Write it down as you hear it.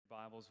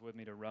Bibles with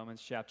me to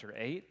Romans chapter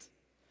 8.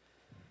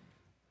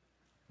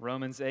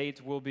 Romans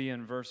 8 will be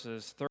in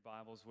verses 30.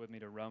 Bibles with me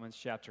to Romans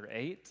chapter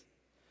 8.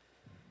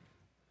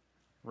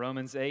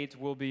 Romans 8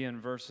 will be in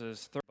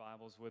verses 30.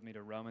 Bibles with me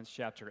to Romans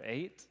chapter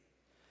 8.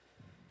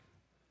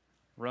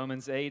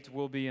 Romans 8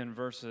 will be in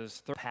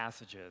verses 30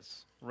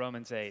 passages.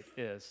 Romans 8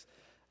 is.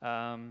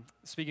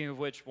 Speaking of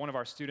which, one of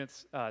our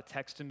students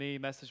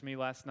messaged me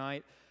last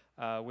night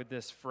with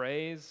this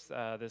phrase,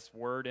 this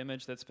word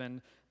image that's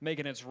been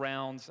making its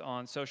rounds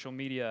on social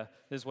media.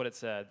 This is what it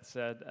said. It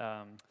said,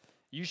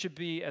 you should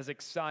be as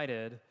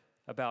excited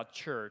about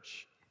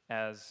church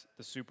as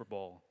the Super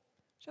Bowl,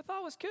 which I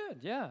thought was good,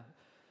 yeah.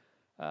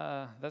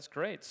 That's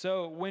great.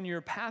 So when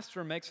your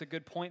pastor makes a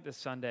good point this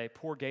Sunday,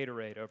 pour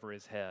Gatorade over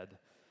his head.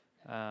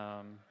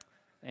 And,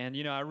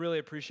 I really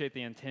appreciate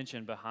the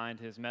intention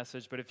behind his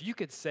message, but if you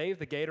could save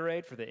the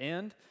Gatorade for the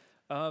end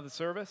of the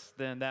service,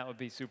 then that would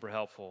be super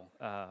helpful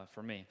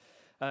for me.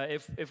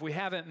 If we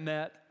haven't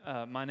met,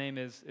 my name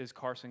is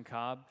Carson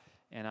Cobb,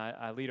 and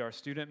I lead our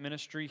student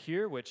ministry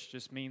here, which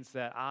just means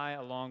that I,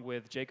 along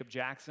with Jacob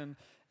Jackson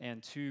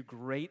and two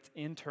great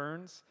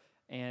interns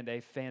and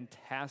a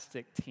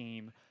fantastic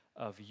team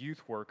of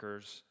youth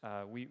workers,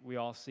 we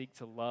all seek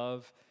to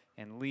love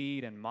and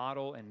lead and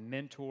model and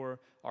mentor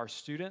our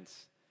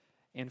students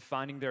in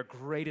finding their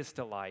greatest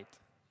delight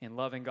in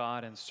loving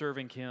God and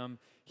serving Him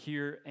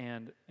here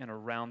and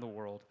around the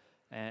world.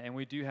 And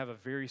we do have a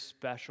very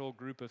special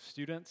group of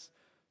students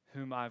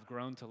whom I've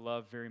grown to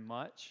love very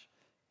much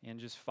and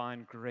just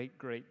find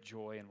great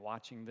joy in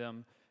watching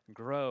them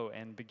grow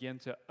and begin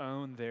to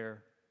own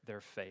their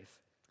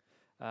faith.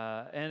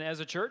 And as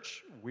a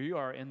church, we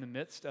are in the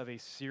midst of a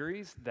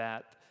series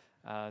that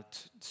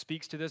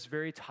speaks to this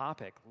very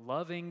topic,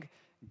 loving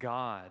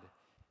God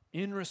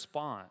in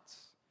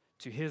response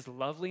to His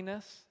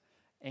loveliness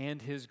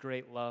and His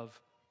great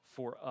love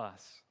for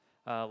us.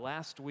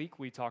 Last week,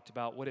 we talked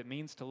about what it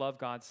means to love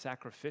God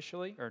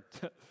sacrificially, or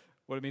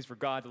what it means for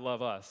God to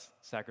love us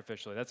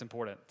sacrificially. That's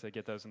important to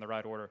get those in the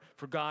right order.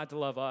 For God to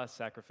love us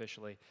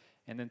sacrificially.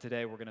 And then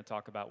today, we're going to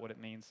talk about what it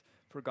means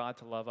for God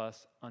to love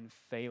us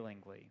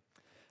unfailingly.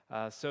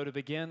 So to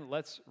begin,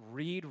 let's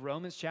read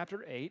Romans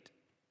chapter 8.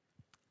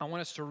 I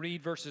want us to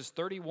read verses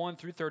 31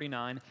 through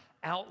 39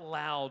 out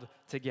loud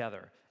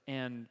together.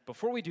 And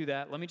before we do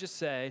that, let me just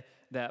say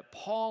that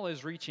Paul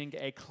is reaching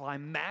a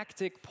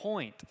climactic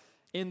point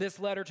in this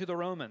letter to the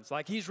Romans.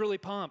 Like, he's really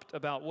pumped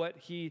about what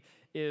he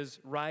is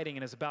writing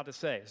and is about to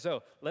say.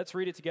 So let's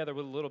read it together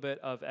with a little bit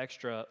of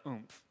extra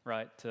oomph,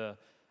 right,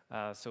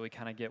 so we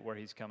kind of get where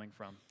he's coming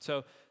from.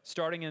 So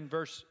starting in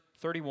verse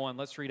 31,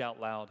 let's read out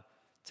loud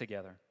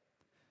together.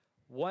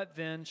 What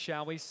then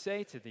shall we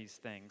say to these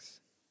things?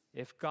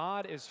 If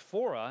God is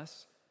for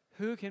us,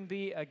 who can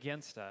be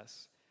against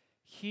us?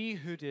 He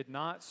who did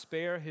not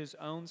spare His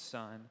own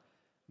Son,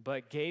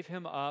 but gave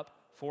Him up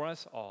for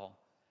us all,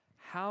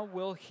 how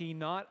will He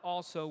not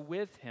also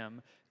with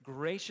Him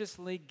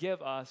graciously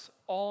give us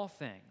all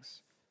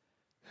things?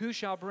 Who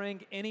shall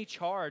bring any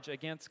charge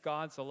against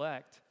God's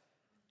elect?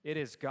 It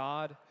is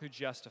God who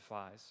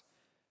justifies.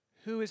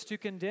 Who is to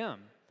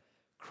condemn?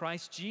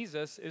 Christ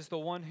Jesus is the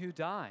one who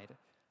died.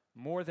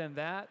 More than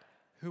that,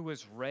 who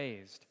was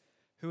raised,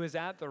 who is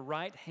at the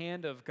right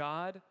hand of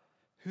God,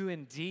 who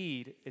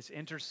indeed is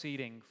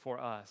interceding for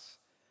us.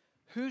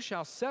 Who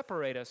shall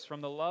separate us from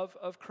the love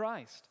of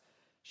Christ?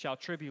 Shall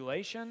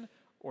tribulation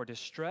or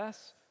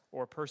distress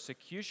or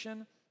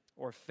persecution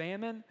or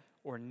famine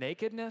or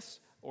nakedness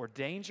or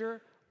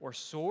danger or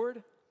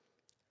sword?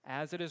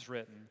 As it is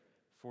written,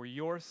 for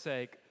your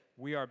sake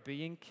we are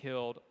being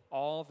killed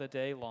all the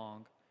day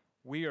long.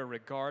 We are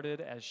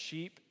regarded as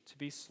sheep to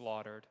be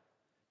slaughtered.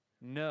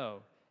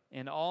 No,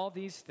 in all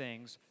these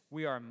things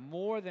we are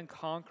more than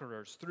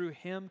conquerors through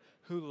Him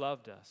who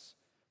loved us.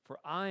 For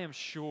I am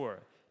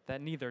sure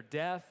that neither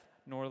death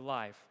nor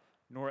life,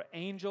 nor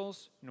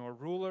angels, nor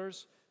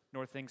rulers,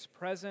 nor things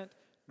present,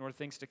 nor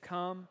things to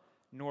come,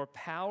 nor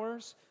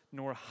powers,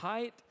 nor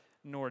height,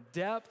 nor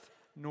depth,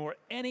 nor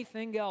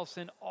anything else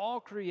in all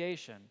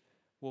creation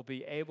will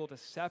be able to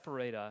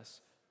separate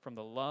us from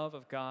the love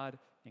of God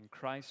in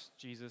Christ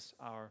Jesus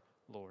our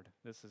Lord.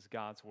 This is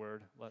God's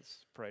word.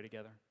 Let's pray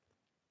together.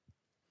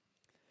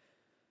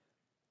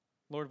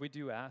 Lord, we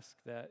do ask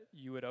that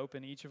you would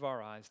open each of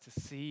our eyes to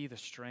see the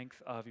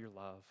strength of your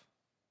love.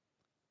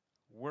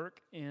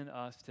 Work in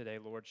us today,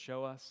 Lord.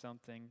 Show us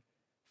something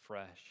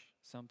fresh,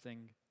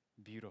 something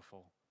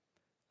beautiful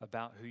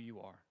about who you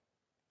are.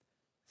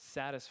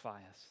 Satisfy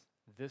us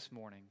this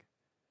morning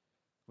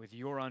with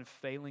your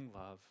unfailing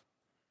love,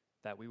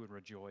 that we would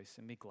rejoice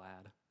and be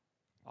glad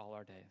all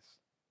our days.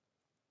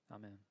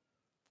 Amen.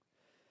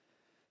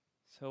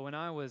 So when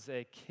I was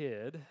a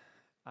kid,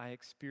 I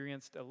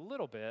experienced a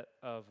little bit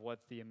of what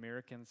the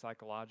American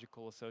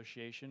Psychological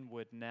Association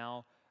would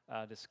now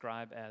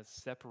describe as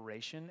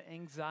separation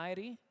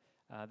anxiety.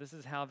 This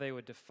is how they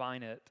would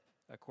define it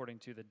according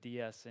to the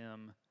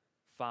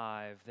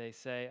DSM-5. They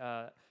say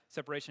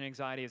separation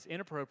anxiety is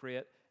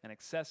inappropriate and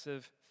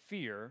excessive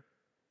fear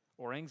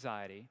or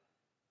anxiety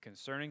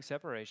concerning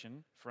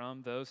separation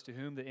from those to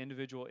whom the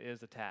individual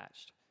is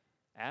attached,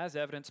 as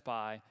evidenced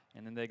by,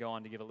 and then they go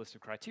on to give a list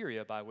of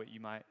criteria by which you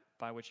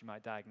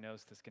might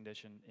diagnose this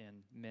condition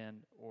in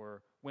men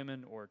or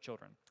women or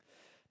children.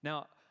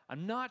 Now,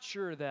 I'm not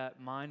sure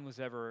that mine was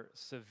ever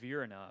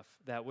severe enough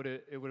that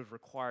it would have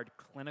required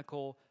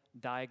clinical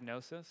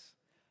diagnosis,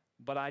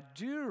 but I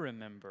do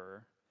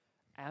remember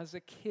as a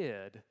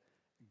kid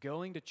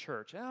going to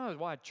church. I don't know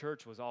why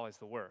church was always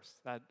the worst.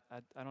 I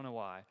don't know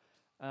why.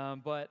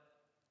 But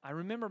I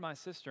remember my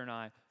sister and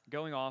I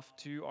going off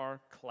to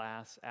our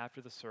class after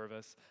the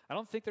service. I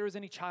don't think there was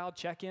any child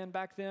check-in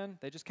back then.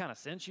 They just kind of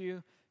sent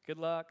you, good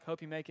luck,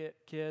 hope you make it,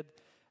 kid.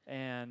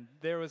 And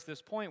there was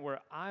this point where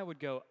I would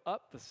go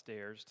up the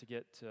stairs to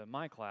get to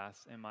my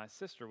class, and my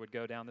sister would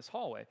go down this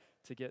hallway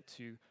to get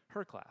to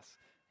her class.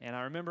 And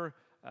I remember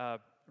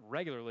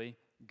regularly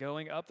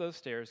going up those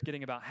stairs,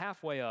 getting about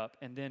halfway up,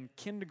 and then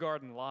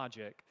kindergarten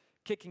logic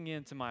kicking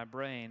into my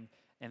brain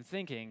and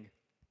thinking,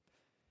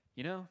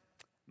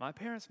 my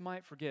parents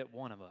might forget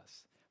one of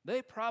us.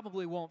 They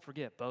probably won't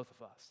forget both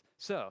of us.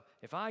 So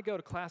if I go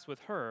to class with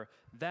her,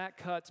 that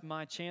cuts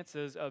my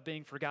chances of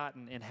being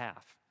forgotten in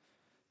half.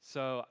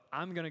 So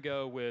I'm going to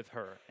go with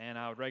her. And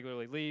I would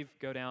regularly leave,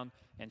 go down,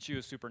 and she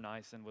was super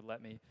nice and would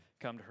let me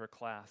come to her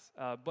class.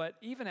 But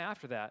even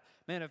after that,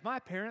 man, if my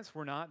parents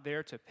were not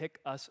there to pick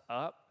us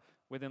up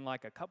within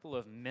like a couple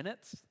of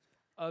minutes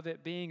of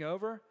it being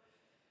over,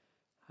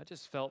 I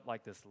just felt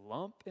like this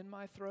lump in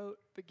my throat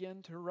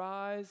begin to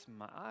rise.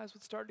 My eyes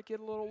would start to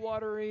get a little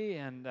watery,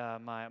 and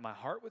my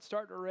heart would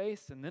start to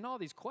race. And then all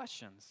these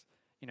questions,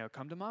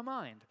 come to my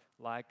mind,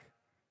 like,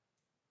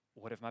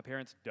 what if my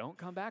parents don't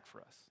come back for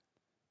us?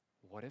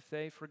 What if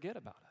they forget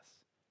about us?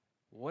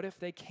 What if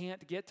they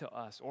can't get to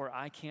us, or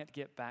I can't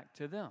get back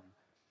to them?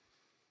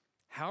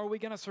 How are we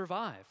going to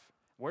survive?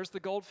 Where's the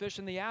goldfish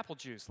and the apple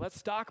juice? Let's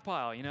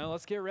stockpile,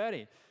 let's get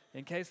ready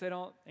in case they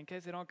don't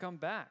come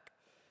back.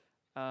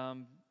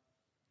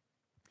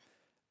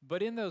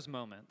 But in those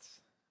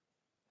moments,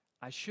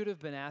 I should have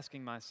been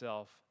asking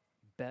myself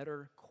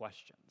better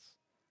questions,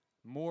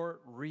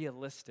 more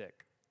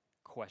realistic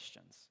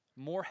questions,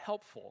 more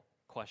helpful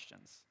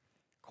questions.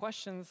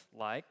 Questions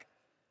like,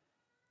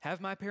 have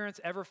my parents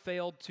ever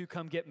failed to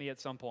come get me at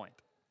some point?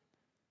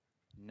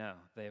 No,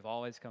 they've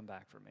always come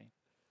back for me.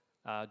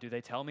 Do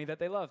they tell me that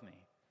they love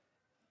me?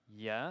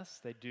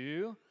 Yes, they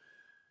do.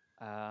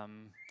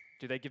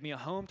 Do they give me a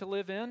home to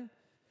live in?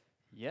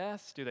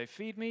 Yes. Do they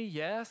feed me?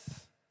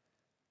 Yes.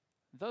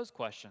 Those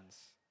questions.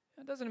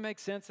 Doesn't it make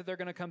sense that they're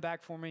going to come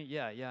back for me?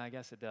 Yeah, I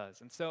guess it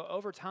does. And so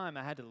over time,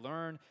 I had to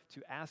learn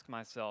to ask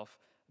myself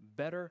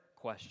better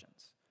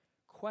questions.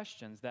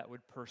 Questions that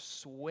would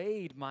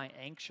persuade my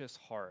anxious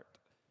heart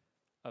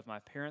of my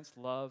parents'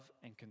 love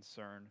and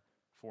concern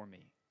for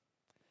me.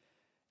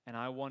 And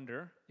I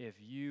wonder if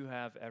you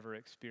have ever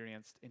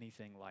experienced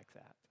anything like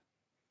that.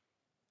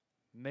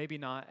 Maybe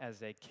not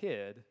as a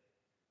kid,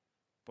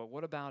 but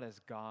what about as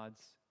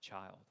God's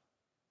child?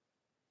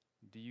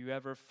 Do you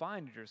ever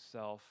find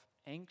yourself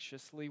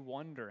anxiously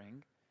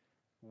wondering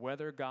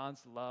whether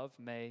God's love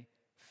may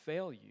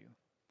fail you?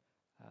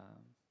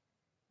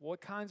 What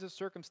kinds of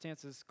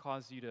circumstances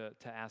cause you to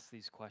ask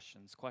these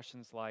questions?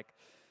 Questions like,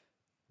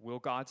 will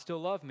God still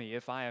love me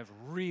if I have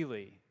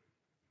really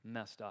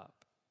messed up?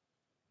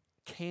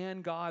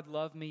 Can God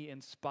love me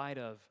in spite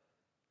of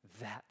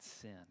that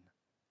sin?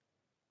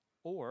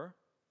 Or,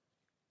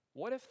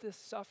 what if this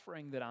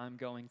suffering that I'm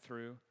going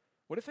through,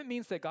 what if it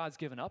means that God's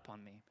given up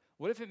on me?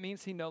 What if it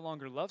means He no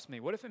longer loves me?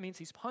 What if it means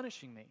He's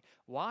punishing me?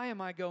 Why am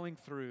I going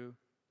through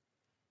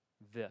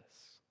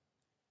this?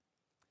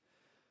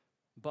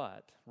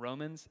 But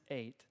Romans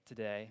 8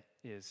 today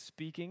is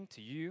speaking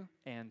to you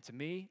and to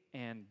me,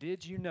 and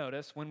did you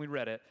notice when we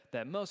read it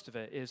that most of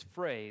it is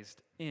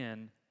phrased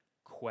in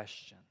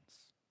questions?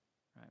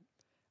 Right?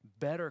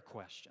 Better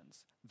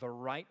questions, the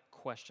right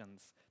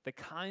questions, the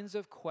kinds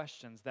of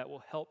questions that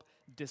will help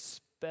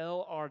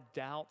dispel our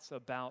doubts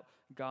about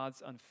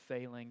God's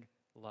unfailing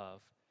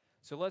love.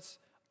 So let's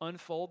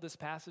unfold this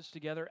passage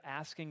together,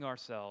 asking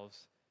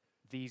ourselves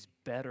these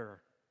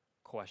better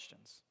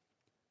questions,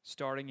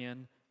 starting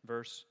in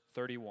verse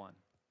 31.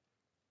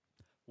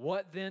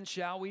 What then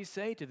shall we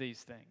say to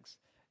these things?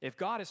 If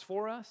God is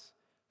for us,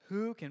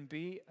 who can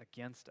be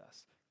against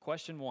us?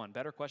 Question one,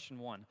 better question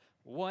one.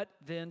 What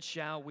then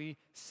shall we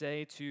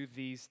say to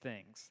these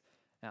things?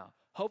 Now,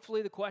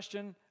 hopefully the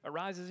question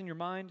arises in your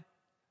mind,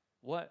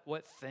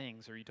 what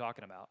things are you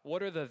talking about?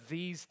 What are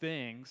these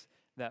things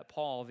that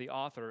Paul, the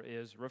author,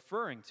 is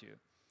referring to?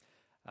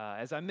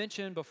 As I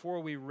mentioned before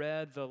we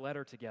read the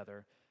letter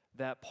together,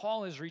 that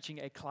Paul is reaching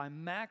a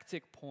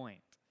climactic point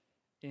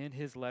in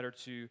his letter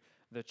to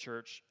the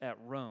church at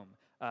Rome.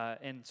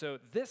 And so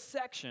this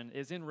section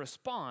is in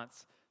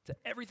response to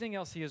everything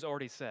else he has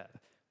already said.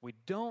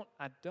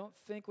 I don't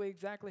think we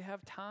exactly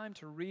have time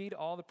to read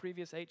all the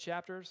previous 8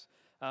 chapters,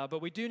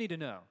 but we do need to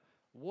know,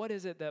 what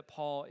is it that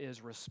Paul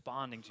is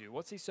responding to?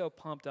 What's he so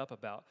pumped up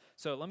about?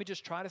 So let me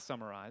just try to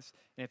summarize.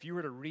 And if you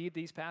were to read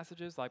these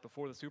passages like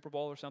before the Super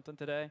Bowl or something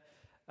today,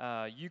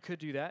 you could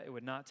do that. It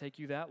would not take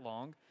you that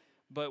long.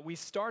 But we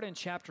start in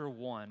chapter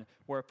 1,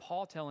 where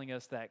Paul telling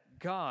us that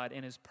God,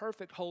 in his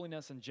perfect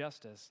holiness and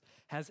justice,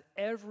 has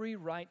every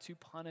right to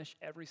punish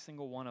every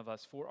single one of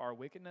us for our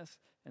wickedness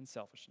and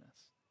selfishness.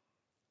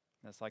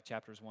 That's like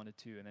chapters 1 to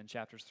 2. And then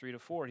chapters 3 to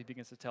 4, he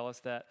begins to tell us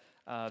that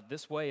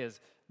this way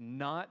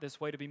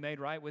to be made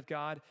right with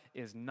God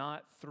is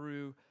not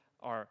through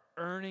our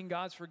earning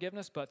God's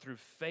forgiveness, but through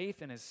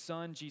faith in his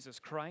Son, Jesus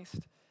Christ.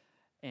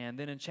 And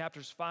then in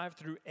chapters 5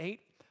 through 8,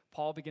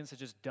 Paul begins to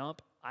just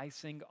dump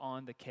icing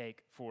on the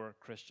cake for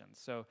Christians.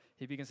 So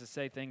he begins to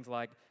say things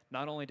like,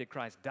 not only did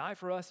Christ die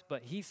for us,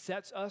 but he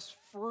sets us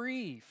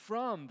free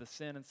from the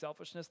sin and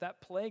selfishness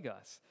that plague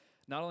us.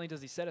 Not only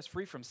does he set us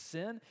free from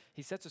sin,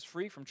 he sets us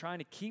free from trying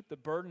to keep the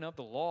burden of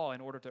the law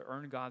in order to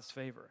earn God's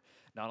favor.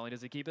 Not only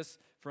does he keep us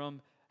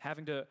from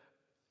having to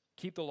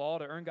keep the law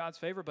to earn God's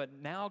favor, but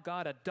now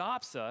God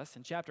adopts us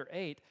in chapter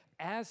 8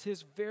 as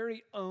his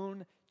very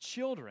own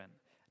children.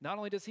 Not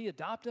only does he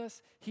adopt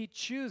us, he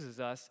chooses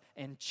us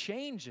and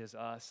changes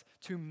us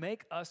to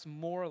make us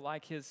more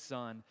like his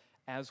Son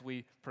as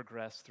we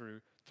progress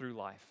through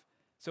life.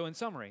 So in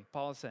summary,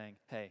 Paul is saying,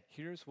 hey,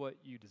 here's what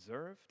you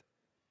deserved,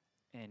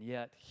 and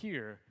yet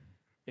here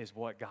is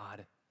what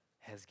God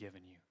has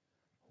given you.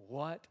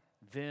 What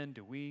then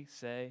do we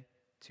say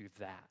to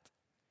that?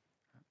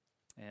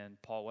 And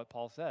what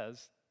Paul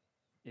says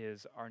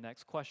is our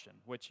next question,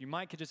 which you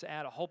could just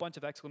add a whole bunch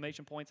of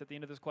exclamation points at the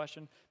end of this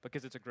question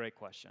because it's a great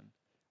question.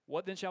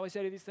 What then shall we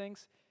say to these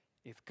things?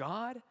 If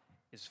God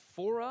is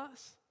for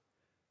us,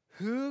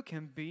 who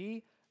can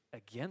be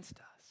against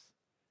us?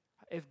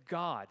 If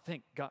God,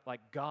 think God,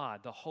 like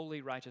God, the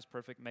holy, righteous,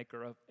 perfect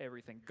maker of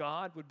everything,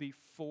 God would be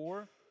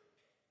for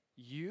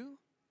you?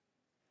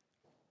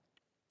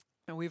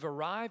 And we've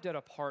arrived at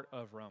a part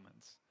of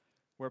Romans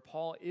where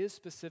Paul is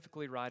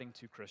specifically writing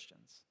to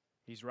Christians.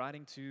 He's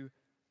writing to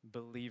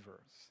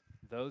believers,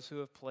 those who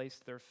have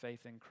placed their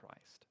faith in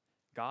Christ.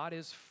 God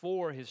is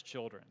for his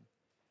children.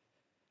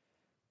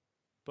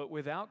 But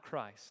without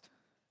Christ,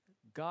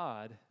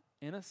 God,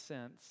 in a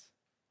sense,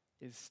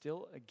 is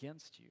still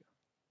against you.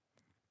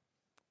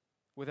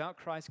 Without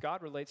Christ,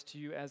 God relates to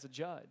you as a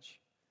judge,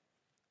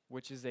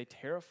 which is a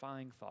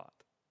terrifying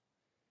thought.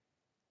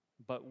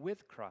 But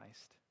with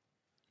Christ,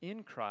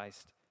 in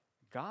Christ,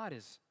 God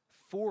is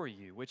for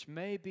you, which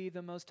may be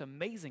the most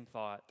amazing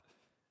thought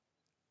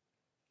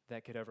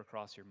that could ever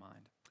cross your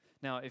mind.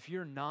 Now, if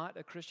you're not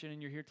a Christian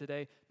and you're here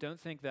today, don't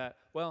think that,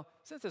 well,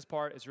 since this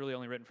part is really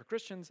only written for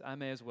Christians, I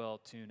may as well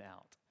tune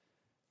out.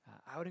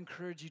 I would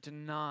encourage you to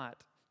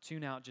not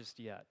tune out just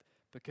yet,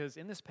 because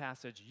in this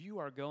passage, you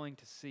are going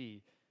to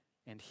see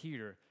and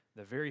hear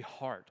the very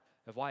heart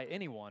of why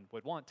anyone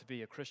would want to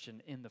be a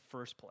Christian in the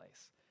first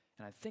place.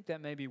 And I think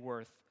that may be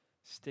worth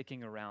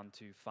sticking around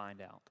to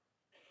find out.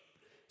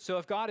 So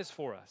if God is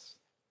for us,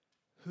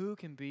 who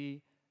can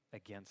be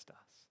against us?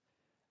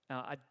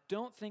 Now, I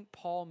don't think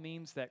Paul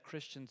means that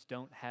Christians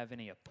don't have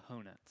any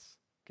opponents,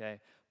 okay?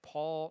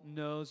 Paul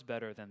knows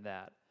better than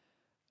that.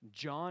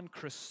 John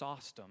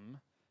Chrysostom,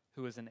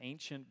 who was an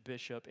ancient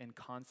bishop in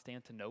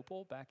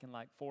Constantinople back in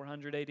like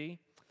 400 AD,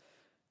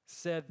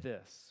 said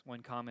this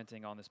when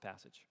commenting on this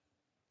passage.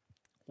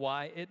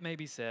 Why, it may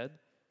be said,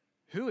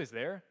 who is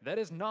there that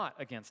is not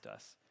against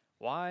us?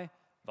 Why,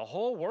 the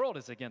whole world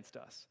is against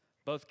us,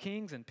 both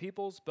kings and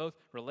peoples, both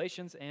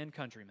relations and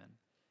countrymen.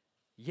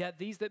 Yet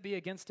these that be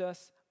against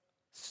us,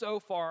 so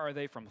far are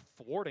they from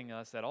thwarting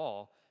us at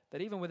all,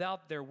 that even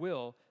without their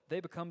will, they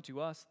become to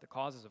us the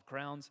causes of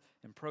crowns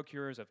and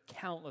procurers of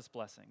countless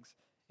blessings,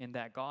 in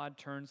that God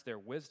turns their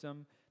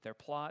wisdom, their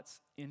plots,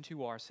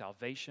 into our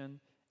salvation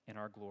and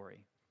our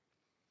glory.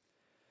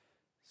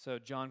 So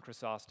John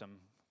Chrysostom,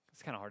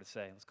 it's kind of hard to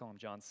say, let's call him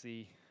John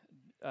C.,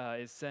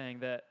 is saying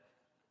that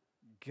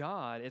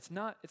God, it's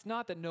not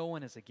that no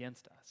one is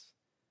against us.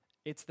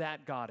 It's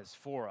that God is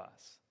for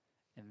us.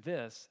 And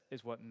this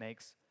is what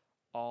makes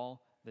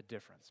all the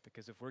difference.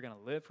 Because if we're going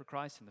to live for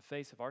Christ in the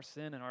face of our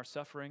sin and our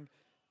suffering,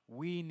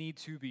 we need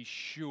to be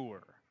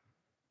sure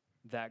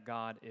that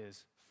God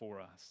is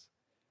for us.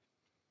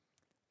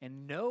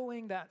 And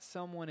knowing that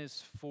someone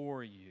is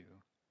for you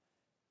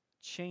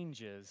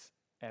changes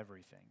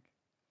everything.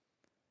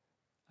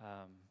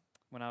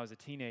 When I was a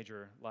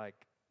teenager, like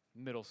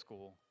middle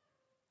school,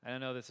 I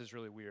know this is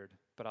really weird,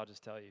 but I'll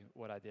just tell you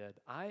what I did.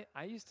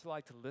 I used to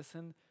like to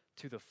listen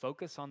to the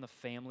Focus on the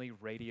Family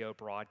radio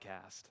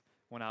broadcast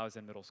when I was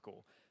in middle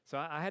school. So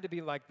I had to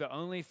be like the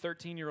only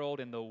 13-year-old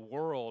in the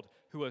world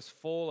who was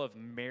full of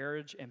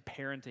marriage and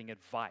parenting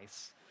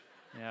advice.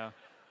 You know,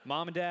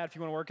 Mom and Dad, if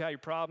you want to work out your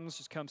problems,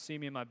 just come see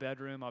me in my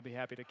bedroom. I'll be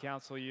happy to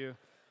counsel you.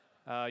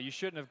 You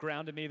shouldn't have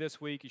grounded me this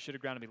week. You should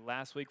have grounded me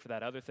last week for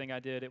that other thing I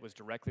did. It was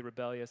directly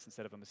rebellious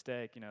instead of a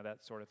mistake, you know,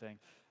 that sort of thing.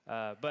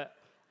 But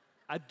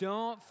I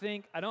don't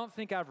think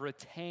I've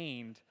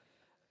retained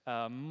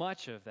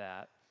much of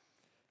that,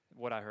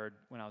 what I heard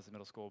when I was in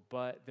middle school.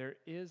 But there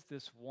is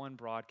this one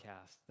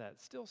broadcast that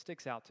still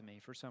sticks out to me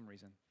for some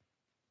reason.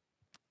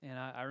 And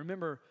I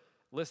remember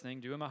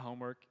listening, doing my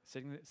homework,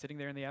 sitting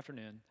there in the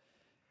afternoon,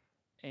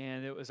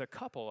 And it was a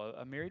couple,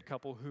 a married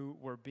couple, who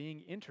were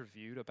being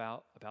interviewed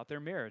about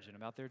their marriage and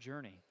about their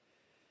journey.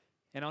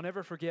 And I'll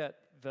never forget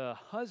the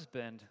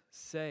husband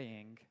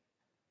saying,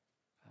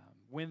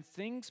 when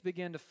things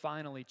begin to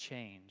finally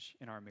change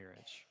in our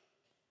marriage,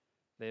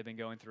 they had been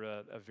going through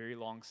a very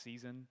long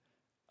season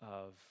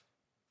of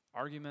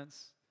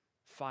arguments,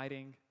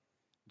 fighting,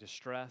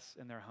 distress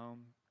in their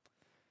home.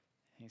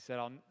 He said,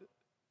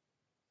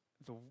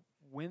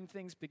 when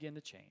things begin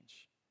to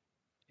change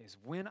is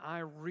when I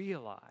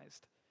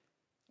realized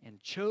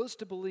and chose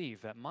to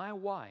believe that my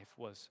wife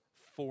was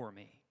for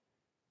me,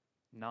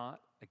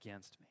 not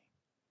against me.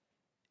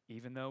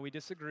 Even though we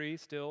disagree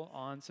still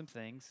on some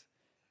things,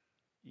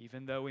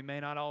 even though we may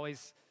not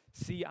always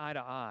see eye to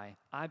eye,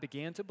 I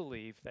began to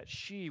believe that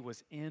she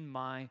was in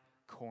my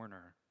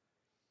corner,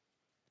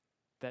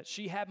 that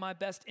she had my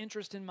best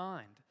interest in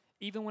mind.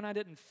 Even when I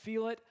didn't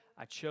feel it,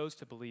 I chose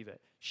to believe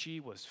it. She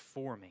was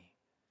for me.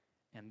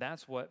 And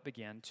that's what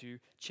began to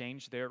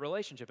change their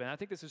relationship. And I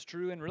think this is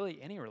true in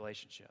really any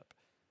relationship.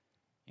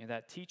 You know,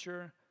 that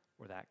teacher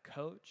or that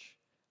coach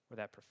or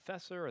that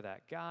professor or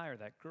that guy or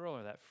that girl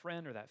or that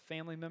friend or that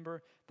family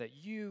member that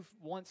you've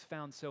once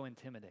found so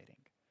intimidating.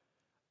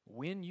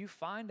 When you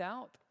find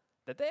out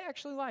that they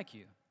actually like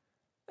you,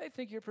 they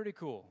think you're pretty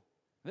cool,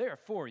 they are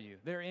for you,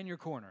 they're in your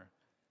corner,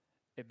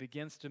 it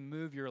begins to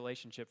move your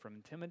relationship from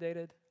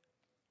intimidated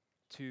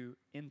to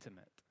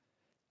intimate.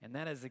 And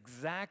that is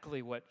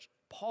exactly what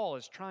Paul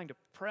is trying to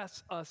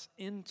press us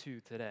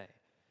into today.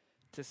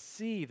 To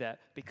see that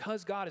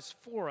because God is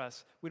for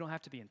us, we don't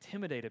have to be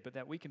intimidated, but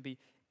that we can be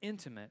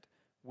intimate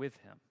with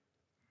Him.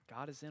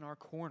 God is in our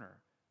corner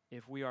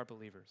if we are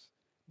believers.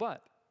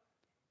 But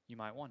you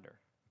might wonder,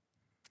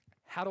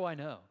 how do I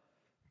know?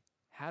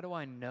 How do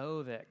I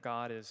know that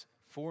God is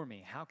for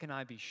me? How can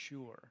I be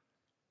sure?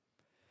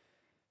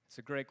 It's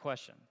a great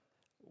question.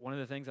 One of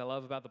the things I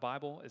love about the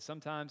Bible is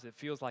sometimes it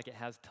feels like it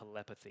has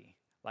telepathy,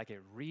 like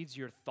it reads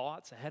your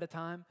thoughts ahead of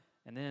time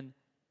and then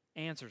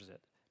answers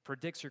it,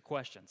 predicts your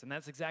questions. And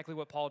that's exactly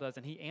what Paul does,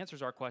 and he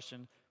answers our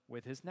question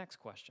with his next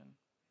question.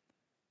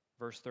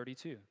 Verse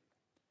 32.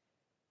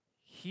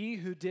 He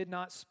who did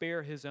not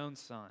spare his own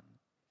son,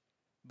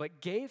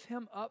 but gave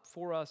him up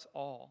for us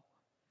all,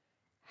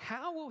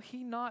 how will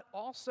he not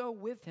also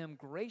with him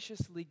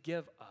graciously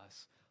give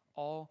us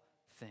all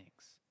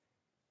things?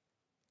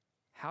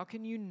 How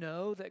can you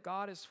know that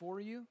God is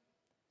for you?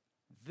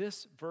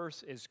 This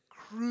verse is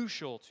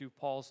crucial to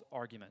Paul's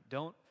argument.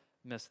 Don't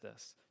miss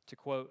this. To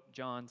quote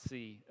John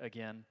C.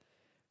 again,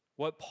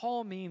 what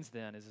Paul means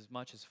then is as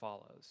much as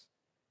follows.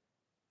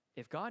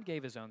 If God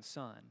gave his own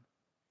son,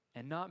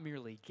 and not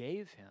merely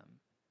gave him,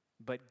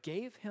 but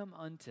gave him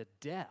unto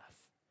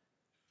death,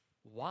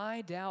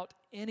 why doubt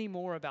any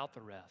more about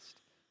the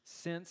rest,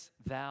 since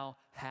thou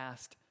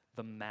hast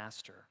the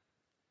master?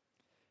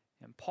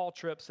 And Paul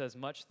Tripp says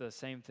much the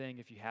same thing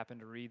if you happen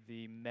to read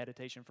the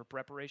meditation for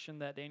preparation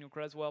that Daniel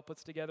Creswell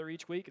puts together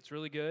each week. It's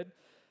really good.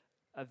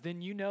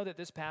 Then you know that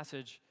this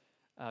passage,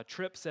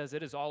 Tripp says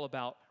it is all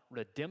about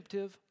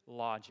redemptive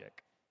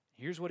logic.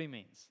 Here's what he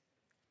means.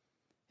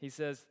 He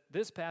says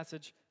this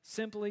passage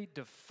simply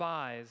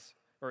defies,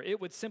 or it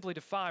would simply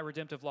defy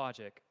redemptive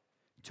logic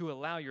to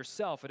allow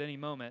yourself at any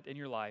moment in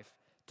your life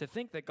to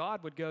think that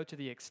God would go to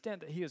the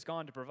extent that He has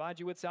gone to provide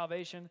you with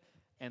salvation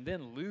and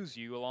then lose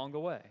you along the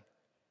way.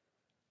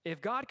 If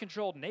God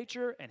controlled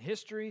nature and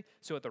history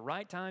so at the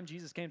right time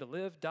Jesus came to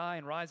live, die,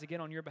 and rise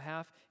again on your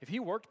behalf, if He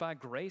worked by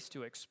grace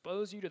to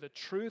expose you to the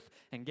truth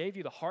and gave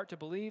you the heart to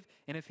believe,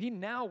 and if He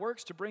now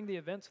works to bring the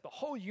events of the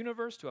whole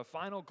universe to a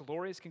final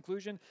glorious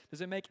conclusion,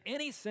 does it make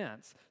any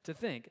sense to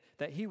think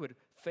that He would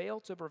fail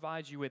to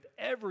provide you with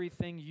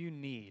everything you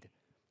need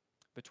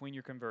between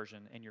your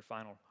conversion and your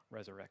final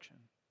resurrection?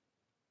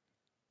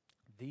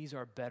 These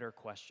are better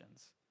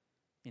questions,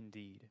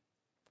 indeed.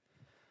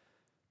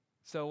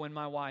 So when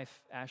my wife,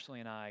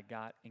 Ashley, and I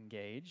got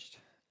engaged,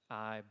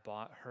 I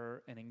bought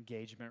her an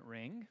engagement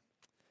ring.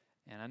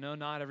 And I know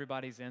not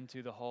everybody's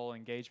into the whole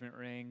engagement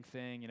ring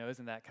thing. You know,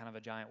 isn't that kind of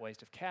a giant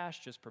waste of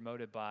cash just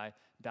promoted by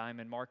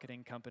diamond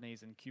marketing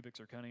companies, and cubic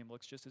zirconium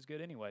looks just as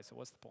good anyway, so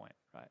what's the point,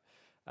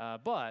 right?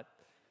 But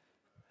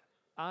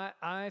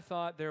I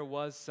thought there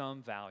was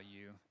some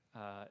value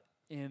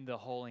in the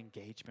whole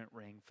engagement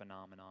ring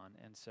phenomenon.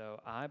 And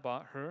so I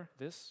bought her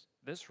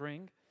this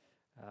ring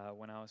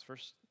when I was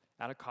first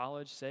out of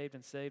college, saved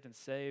and saved and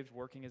saved,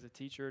 working as a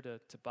teacher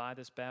to buy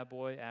this bad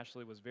boy.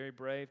 Ashley was very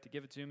brave to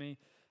give it to me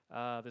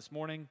this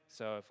morning.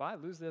 So if I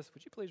lose this,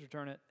 would you please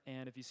return it?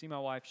 And if you see my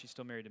wife, she's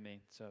still married to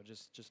me, so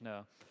just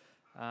know.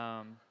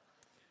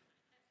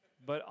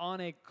 But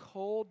on a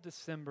cold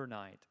December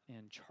night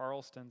in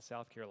Charleston,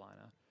 South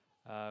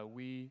Carolina,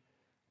 we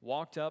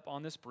walked up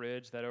on this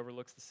bridge that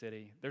overlooks the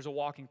city. There's a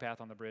walking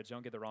path on the bridge.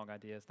 Don't get the wrong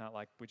idea. It's not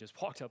like we just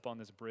walked up on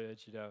this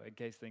bridge, you know, in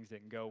case things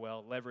didn't go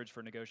well. Leverage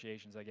for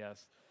negotiations, I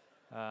guess.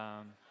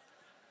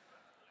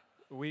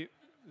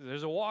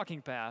 There's a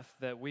walking path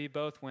that we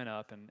both went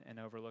up and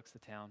overlooks the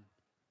town.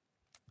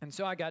 And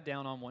so I got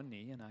down on one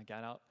knee and I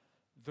got out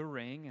the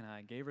ring and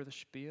I gave her the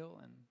spiel,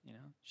 and, you know,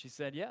 she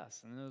said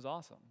yes, and it was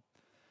awesome.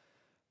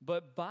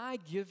 But by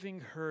giving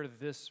her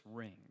this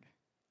ring,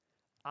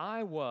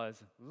 I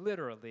was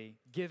literally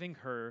giving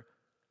her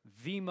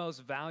the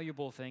most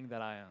valuable thing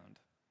that I owned.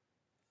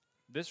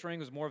 This ring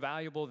was more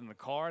valuable than the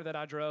car that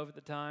I drove at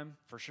the time,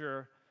 for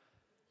sure.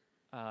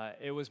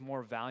 It was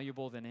more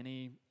valuable than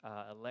any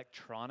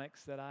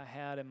electronics that I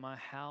had in my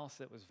house.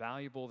 It was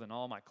valuable than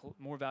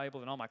more valuable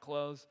than all my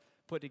clothes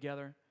put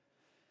together.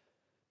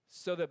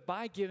 So that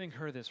by giving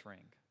her this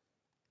ring,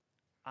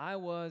 I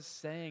was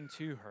saying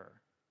to her,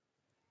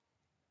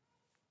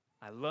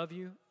 I love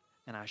you,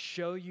 and I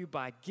show you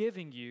by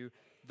giving you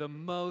the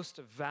most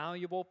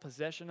valuable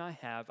possession I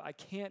have. I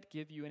can't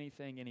give you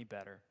anything any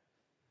better.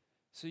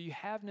 So you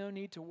have no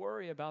need to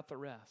worry about the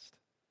rest.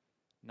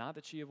 Not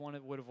that she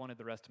would have wanted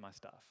the rest of my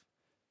stuff,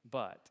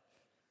 but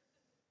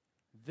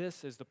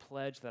this is the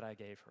pledge that I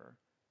gave her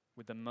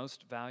with the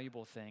most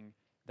valuable thing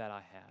that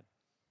I had.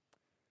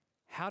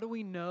 How do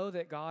we know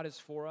that God is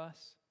for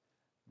us?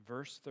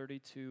 Verse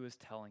 32 is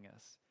telling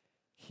us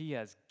He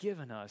has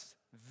given us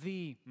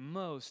the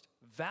most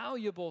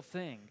valuable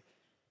thing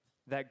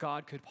that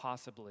God could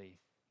possibly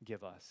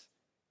give us,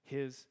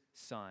 His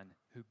Son,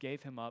 who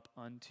gave Him up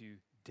unto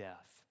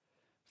death.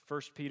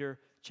 1 Peter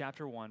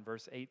chapter 1,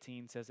 verse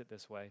 18 says it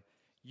this way,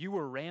 "You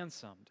were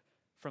ransomed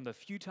from the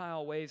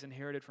futile ways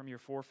inherited from your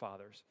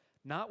forefathers,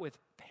 not with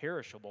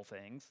perishable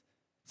things,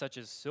 such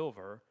as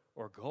silver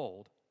or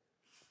gold,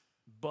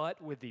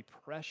 but with the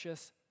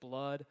precious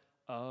blood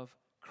of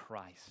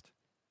Christ,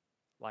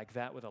 like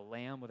that with a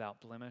lamb without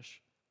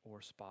blemish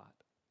or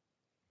spot."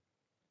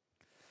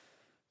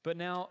 But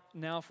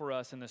now for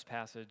us in this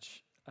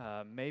passage,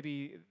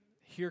 maybe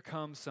here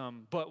comes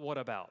some but what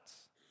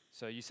abouts.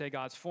 So you say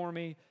God's for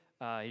me,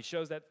 He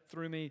shows that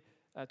through me,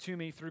 to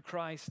me through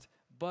Christ,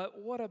 but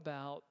what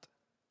about ...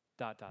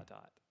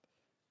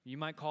 You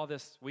might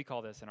we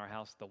call this in our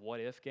house the what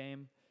if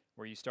game,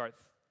 where you start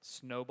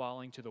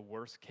snowballing to the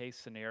worst case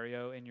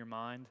scenario in your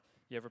mind.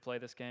 You ever play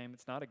this game?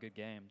 It's not a good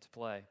game to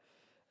play.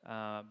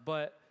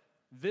 But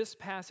this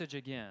passage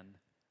again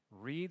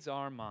reads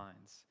our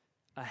minds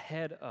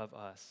ahead of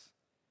us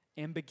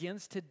and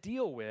begins to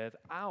deal with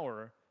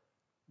our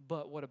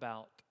but what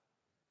about ...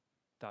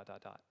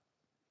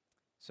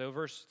 So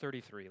verse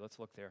 33, let's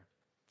look there.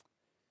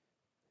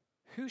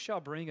 Who shall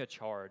bring a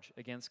charge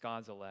against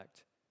God's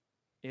elect?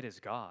 It is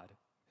God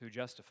who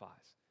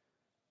justifies.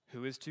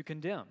 Who is to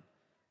condemn?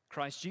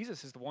 Christ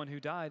Jesus is the one who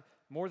died,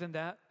 more than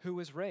that, who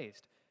was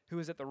raised, who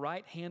is at the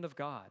right hand of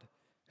God,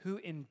 who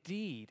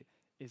indeed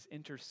is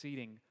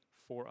interceding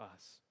for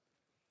us.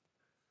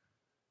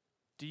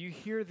 Do you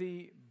hear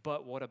the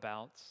but what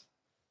abouts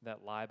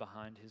that lie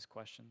behind his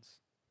questions?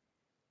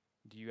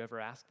 Do you ever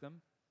ask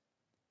them?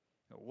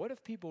 What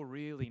if people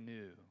really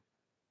knew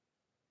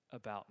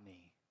about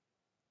me?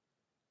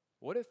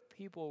 What if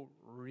people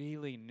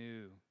really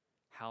knew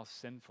how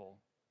sinful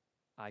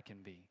I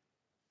can be?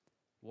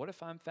 What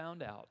if I'm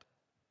found out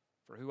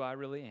for who I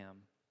really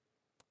am?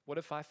 What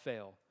if I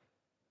fail?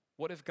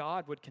 What if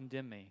God would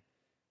condemn me?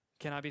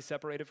 Can I be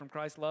separated from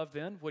Christ's love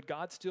then? Would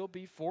God still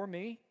be for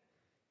me?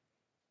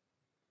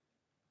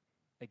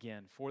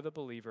 Again, for the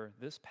believer,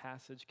 this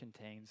passage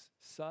contains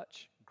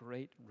such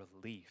great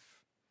relief.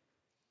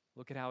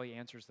 Look at how he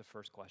answers the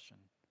first question.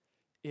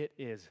 It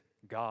is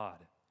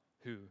God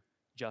who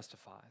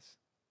justifies.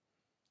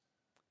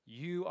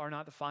 You are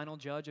not the final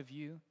judge of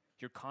you.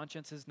 Your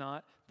conscience is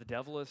not. The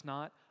devil is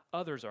not.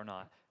 Others are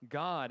not.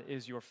 God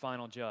is your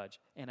final judge.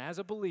 And as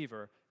a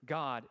believer,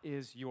 God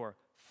is your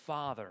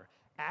Father.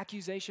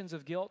 Accusations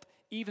of guilt,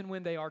 even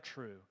when they are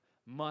true,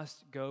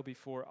 must go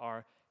before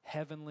our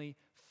Heavenly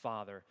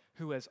Father,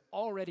 who has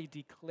already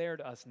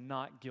declared us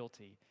not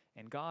guilty.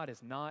 And God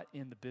is not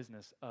in the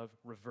business of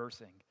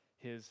reversing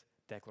His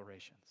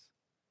declarations.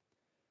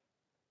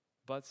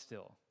 But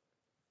still,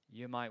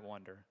 you might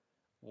wonder,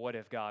 what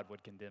if God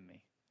would condemn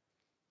me?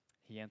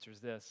 He answers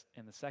this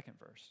in the second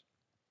verse.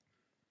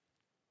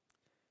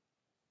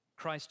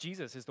 Christ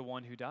Jesus is the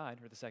one who died,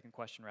 or the second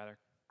question rather.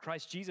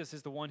 Christ Jesus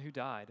is the one who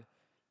died.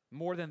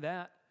 More than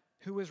that,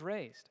 who was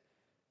raised,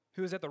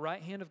 who is at the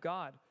right hand of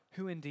God,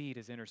 who indeed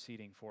is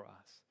interceding for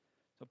us.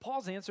 So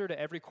Paul's answer to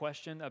every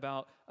question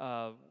about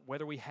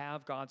whether we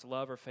have God's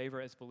love or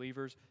favor as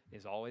believers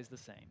is always the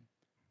same.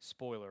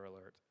 Spoiler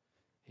alert.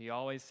 He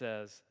always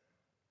says,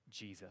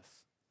 Jesus.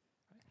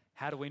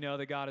 How do we know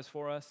that God is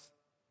for us?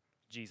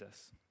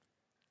 Jesus.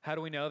 How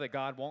do we know that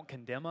God won't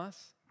condemn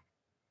us?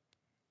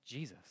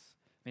 Jesus.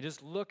 I mean,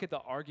 just look at the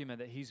argument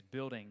that he's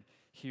building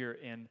here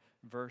in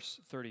verse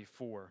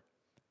 34.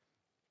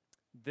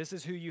 This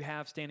is who you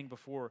have standing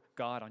before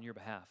God on your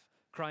behalf.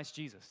 Christ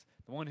Jesus,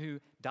 the one who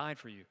died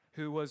for you,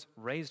 who was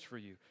raised for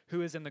you,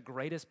 who is in the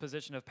greatest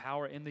position of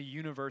power in the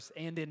universe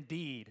and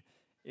indeed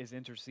is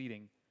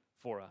interceding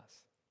for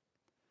us.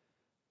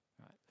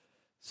 All right.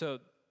 So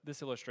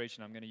this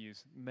illustration I'm going to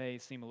use may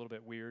seem a little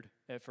bit weird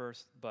at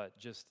first, but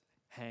just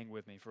hang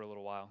with me for a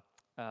little while.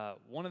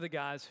 One of the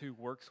guys who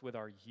works with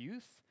our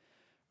youth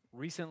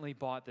recently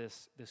bought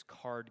this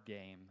card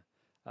game.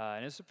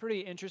 And it's a pretty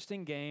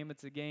interesting game.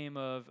 It's a game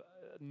of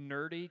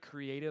nerdy,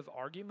 creative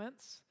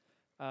arguments,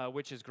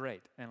 which is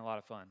great and a lot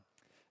of fun.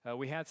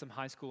 We had some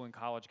high school and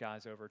college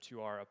guys over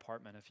to our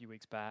apartment a few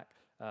weeks back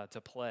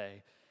to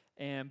play.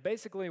 And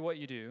basically what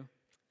you do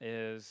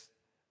is,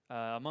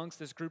 amongst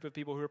this group of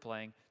people who are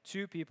playing,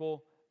 two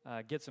people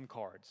get some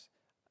cards.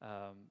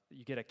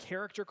 You get a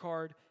character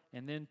card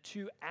and then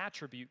two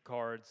attribute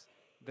cards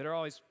that are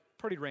always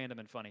pretty random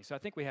and funny. So I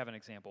think we have an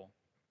example.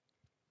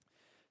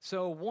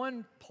 So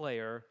one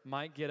player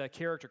might get a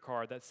character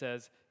card that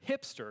says,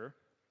 hipster,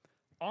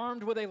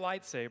 armed with a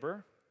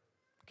lightsaber,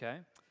 okay,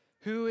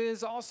 who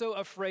is also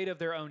afraid of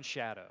their own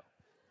shadow.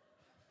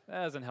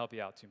 That doesn't help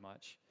you out too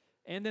much.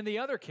 And then the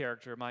other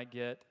character might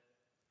get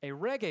a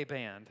reggae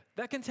band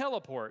that can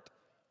teleport.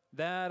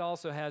 That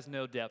also has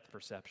no depth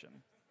perception.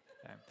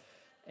 Okay.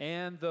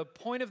 And the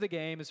point of the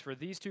game is for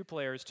these two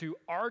players to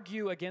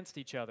argue against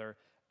each other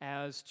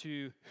as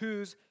to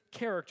whose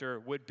character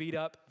would beat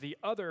up the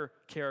other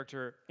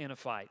character in a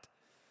fight.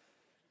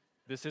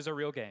 This is a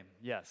real game,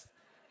 yes.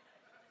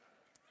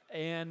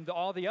 And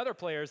all the other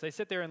players, they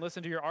sit there and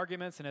listen to your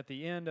arguments, and at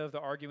the end of the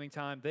arguing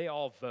time, they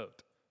all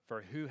vote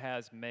for who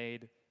has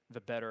made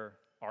the better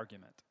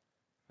argument.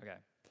 Okay.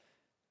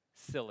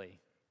 Silly.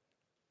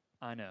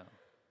 I know.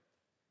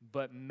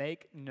 But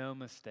make no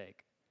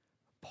mistake,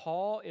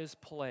 Paul is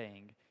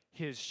playing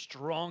his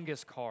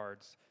strongest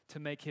cards to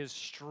make his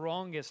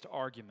strongest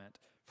argument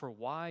for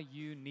why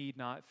you need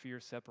not fear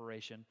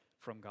separation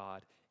from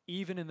God,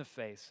 even in the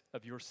face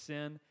of your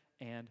sin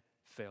and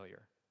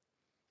failure.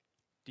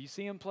 Do you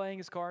see him playing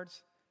his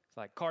cards? It's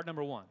like card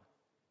number 1,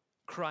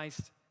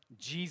 Christ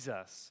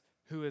Jesus,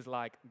 who is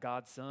like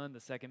God's Son,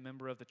 the second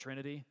member of the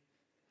Trinity.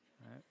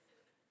 Right?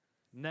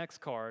 Next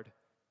card,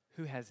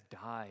 who has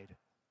died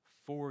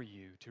for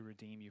you to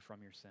redeem you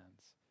from your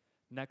sins.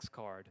 Next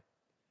card,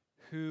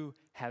 who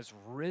has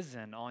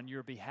risen on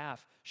your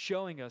behalf,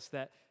 showing us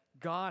that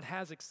God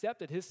has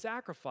accepted his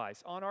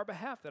sacrifice on our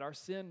behalf, that our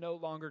sin no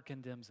longer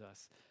condemns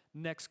us.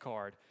 Next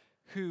card,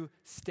 who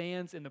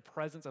stands in the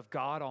presence of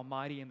God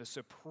Almighty in the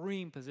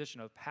supreme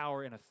position of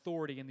power and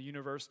authority in the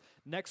universe.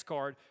 Next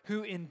card,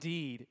 who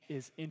indeed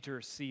is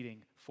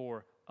interceding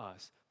for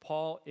us.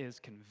 Paul is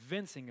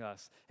convincing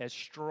us as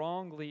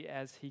strongly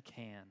as he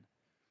can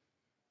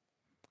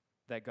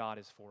that God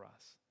is for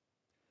us.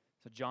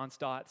 So John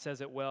Stott says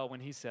it well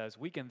when he says,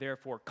 we can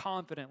therefore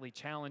confidently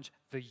challenge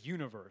the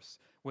universe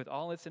with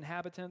all its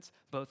inhabitants,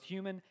 both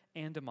human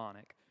and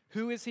demonic.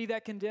 Who is he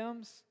that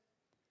condemns?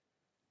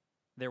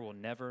 There will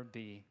never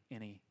be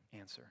any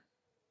answer.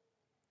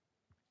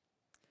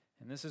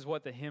 And this is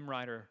what the hymn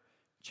writer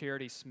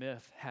Charity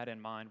Smith had in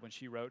mind when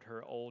she wrote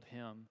her old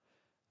hymn,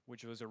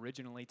 which was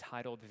originally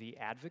titled The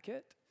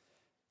Advocate,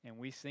 and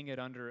we sing it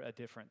under a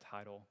different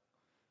title.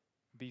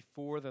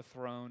 Before the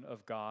throne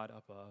of God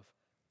above,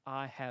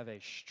 I have a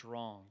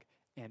strong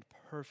and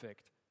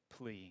perfect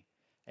plea,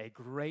 a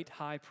great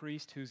high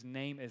priest whose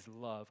name is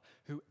love,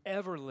 who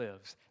ever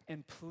lives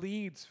and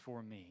pleads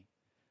for me.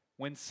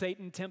 When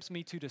Satan tempts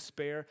me to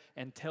despair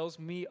and tells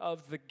me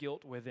of the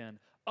guilt within,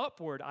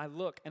 upward I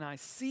look and I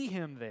see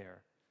him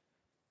there,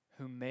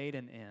 who made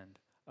an end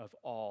of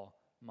all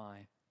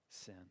my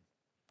sin.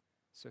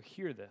 So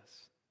hear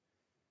this.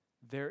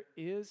 There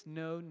is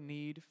no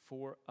need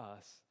for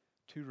us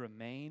to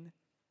remain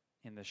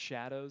in the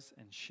shadows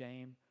and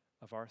shame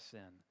of our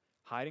sin,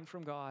 hiding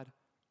from God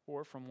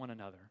or from one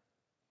another.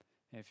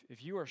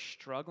 If you are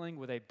struggling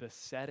with a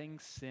besetting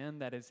sin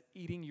that is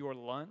eating your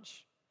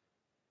lunch,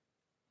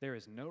 there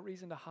is no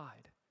reason to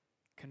hide.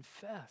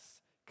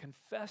 Confess.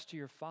 Confess to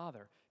your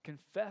Father.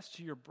 Confess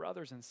to your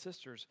brothers and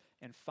sisters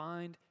and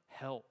find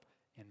help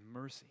and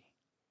mercy.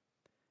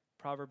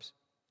 Proverbs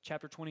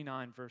chapter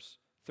 29, verse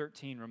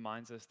 13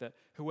 reminds us that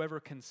whoever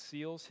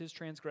conceals his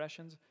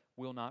transgressions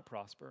will not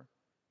prosper,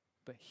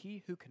 but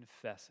he who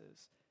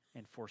confesses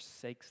and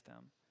forsakes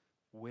them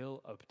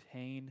will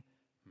obtain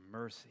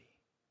mercy.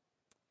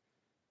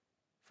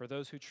 For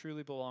those who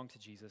truly belong to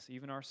Jesus,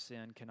 even our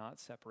sin cannot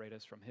separate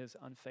us from his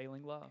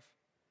unfailing love.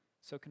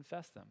 So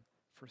confess them,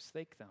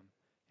 forsake them,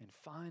 and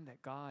find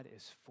that God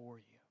is for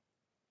you.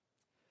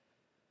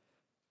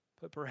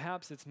 But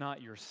perhaps it's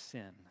not your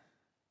sin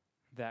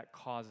that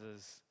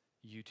causes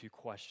you to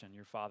question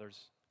your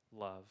Father's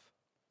love.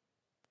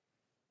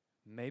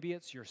 Maybe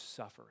it's your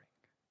suffering.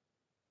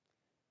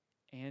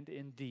 And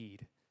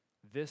indeed,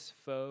 this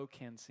foe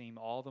can seem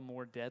all the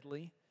more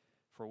deadly,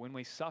 for when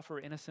we suffer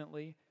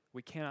innocently,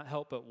 we cannot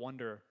help but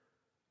wonder,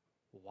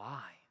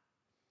 why?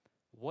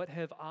 What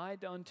have I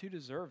done to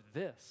deserve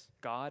this?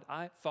 God,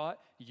 I thought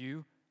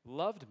you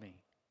loved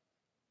me.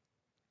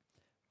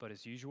 But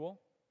as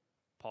usual,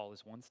 Paul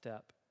is one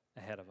step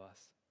ahead of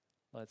us.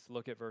 Let's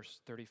look at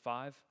verse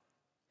 35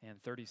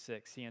 and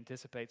 36. He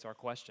anticipates our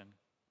question.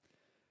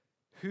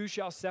 Who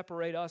shall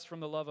separate us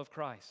from the love of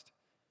Christ?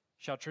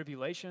 Shall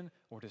tribulation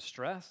or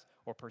distress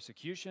or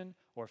persecution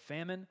or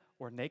famine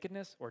or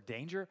nakedness or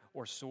danger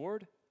or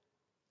sword?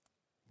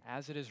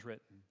 As it is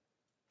written,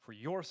 for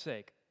your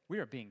sake we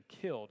are being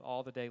killed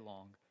all the day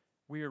long.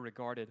 We are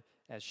regarded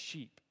as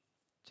sheep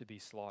to be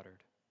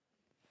slaughtered.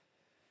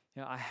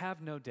 I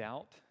have no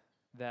doubt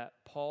that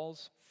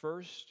Paul's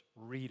first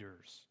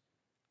readers,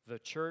 the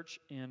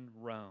church in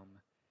Rome,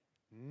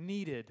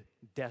 needed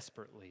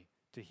desperately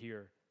to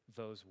hear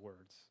those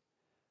words.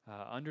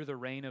 Under the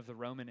reign of the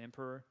Roman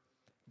emperor,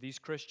 these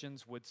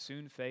Christians would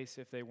soon face,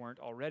 if they weren't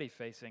already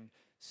facing,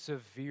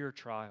 severe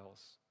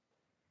trials.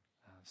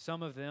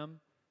 Some of them,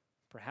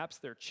 perhaps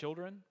their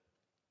children,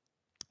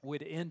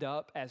 would end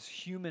up as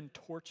human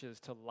torches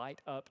to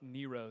light up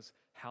Nero's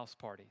house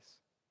parties.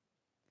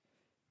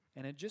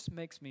 And it just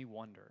makes me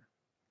wonder,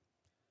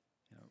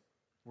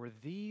 were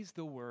these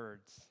the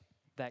words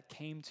that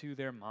came to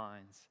their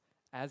minds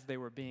as they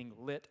were being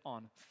lit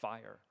on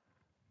fire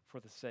for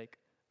the sake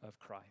of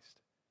Christ?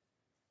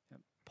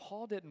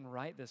 Paul didn't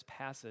write this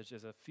passage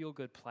as a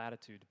feel-good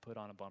platitude to put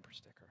on a bumper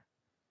sticker.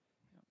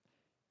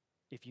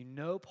 If you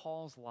know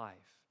Paul's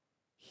life,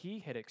 he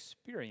had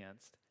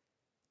experienced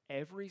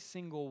every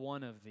single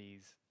one of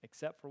these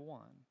except for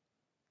one.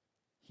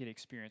 He had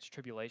experienced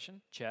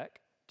tribulation, check.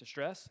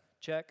 Distress,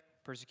 check.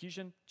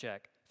 Persecution,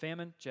 check.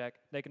 Famine, check.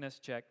 Nakedness,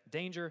 check.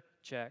 Danger,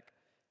 check.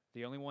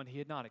 The only one he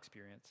had not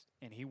experienced,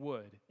 and he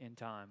would in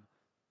time,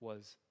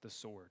 was the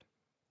sword,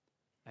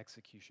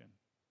 execution.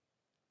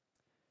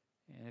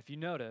 And if you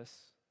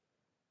notice,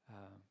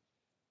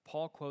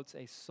 Paul quotes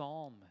a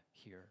psalm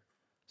here,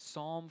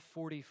 Psalm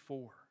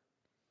 44.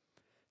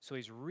 So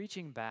he's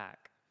reaching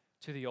back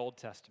to the Old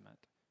Testament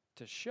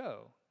to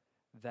show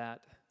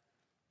that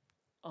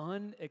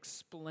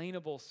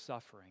unexplainable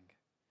suffering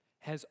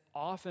has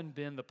often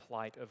been the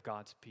plight of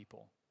God's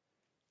people,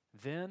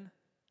 then,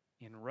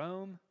 in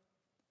Rome,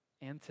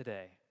 and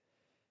today.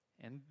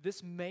 And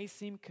this may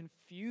seem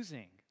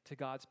confusing to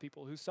God's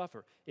people who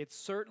suffer. It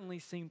certainly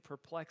seemed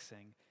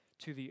perplexing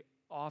to the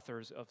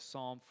authors of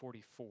Psalm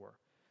 44.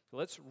 So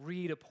let's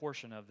read a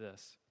portion of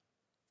this,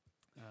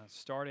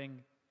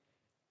 starting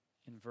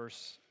in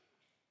verse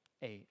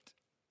 8.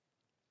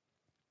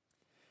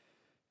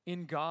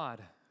 In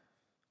God,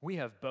 we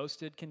have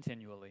boasted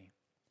continually,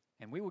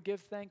 and we will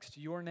give thanks to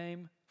your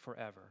name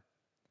forever.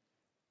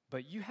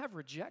 But you have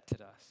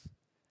rejected us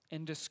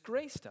and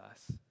disgraced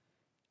us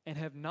and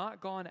have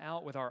not gone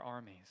out with our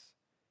armies.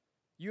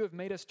 You have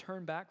made us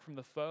turn back from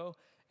the foe,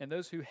 and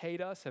those who hate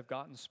us have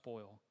gotten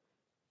spoil.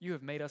 You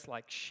have made us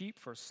like sheep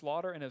for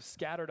slaughter and have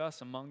scattered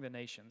us among the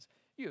nations.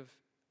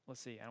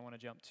 I want to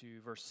jump to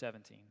verse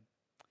 17.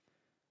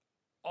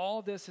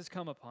 All this has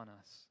come upon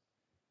us.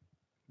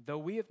 Though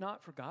we have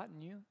not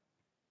forgotten you,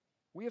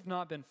 we have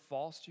not been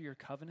false to your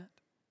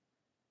covenant.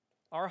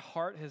 Our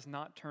heart has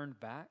not turned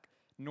back,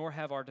 nor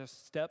have our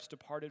steps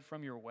departed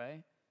from your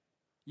way.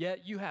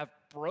 Yet you have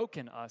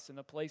broken us in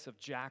the place of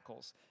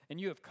jackals, and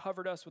you have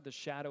covered us with the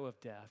shadow of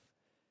death.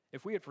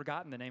 If we had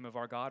forgotten the name of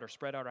our God or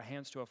spread out our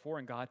hands to a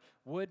foreign God,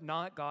 would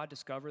not God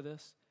discover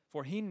this?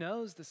 For he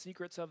knows the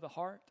secrets of the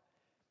heart.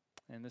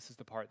 And this is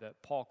the part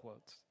that Paul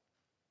quotes.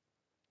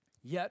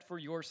 Yet for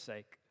your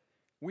sake,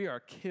 we are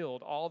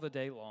killed all the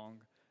day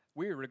long.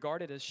 We are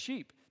regarded as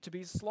sheep to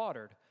be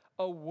slaughtered.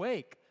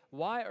 Awake!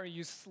 Why are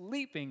you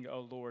sleeping, O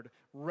Lord?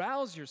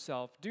 Rouse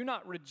yourself. Do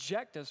not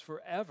reject us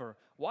forever.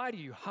 Why do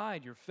you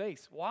hide your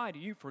face? Why do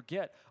you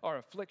forget our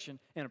affliction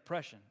and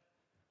oppression?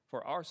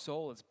 For our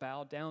soul is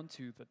bowed down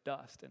to the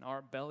dust, and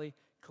our belly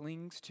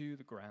clings to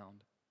the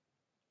ground.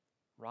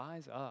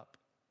 Rise up.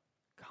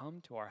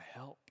 Come to our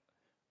help.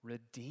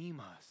 Redeem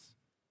us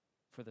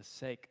for the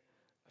sake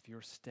of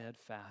your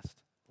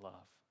steadfast love.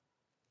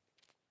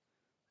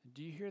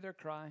 Do you hear their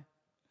cry?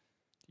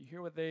 Do you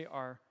hear what they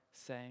are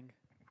saying?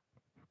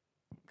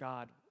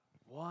 God,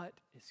 what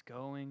is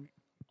going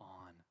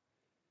on?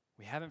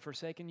 We haven't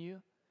forsaken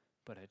you,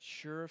 but it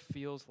sure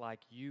feels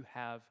like you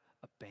have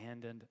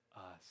abandoned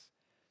us.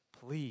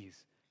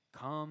 Please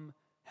come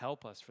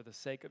help us for the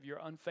sake of your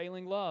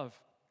unfailing love.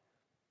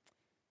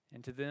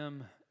 And to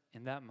them,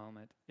 in that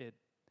moment,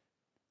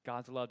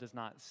 God's love does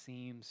not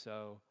seem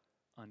so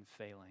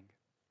unfailing.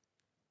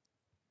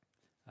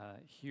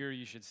 Here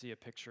you should see a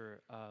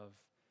picture of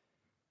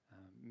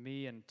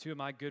me and two of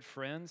my good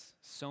friends,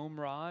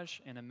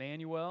 Somraj and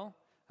Emmanuel.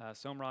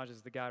 Somraj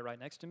is the guy right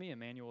next to me.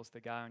 Emmanuel is the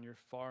guy on your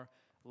far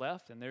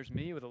left. And there's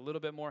me with a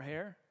little bit more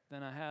hair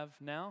than I have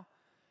now.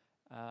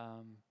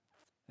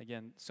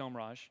 Again,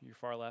 Somraj, your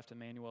far left.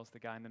 Emmanuel's the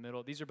guy in the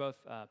middle. These are both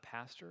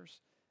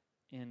pastors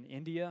in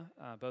India,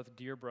 both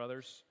dear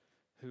brothers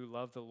who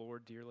love the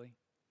Lord dearly.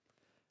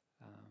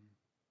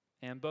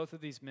 And both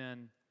of these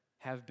men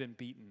have been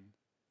beaten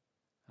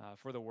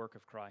for the work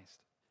of Christ.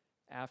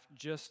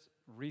 Just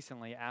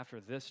recently, after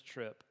this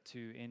trip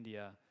to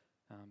India,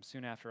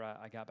 soon after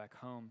I got back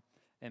home,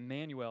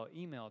 Emmanuel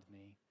emailed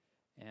me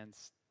and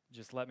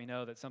just let me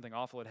know that something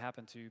awful had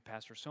happened to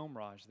Pastor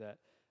Somraj, that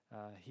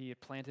he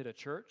had planted a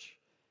church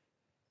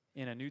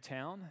in a new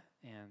town,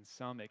 and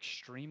some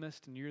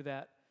extremist near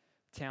that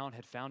town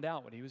had found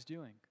out what he was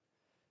doing.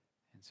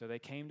 And so they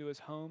came to his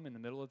home in the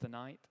middle of the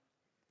night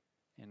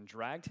and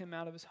dragged him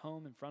out of his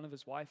home in front of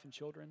his wife and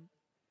children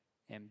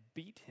and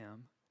beat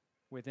him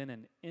within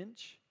an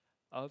inch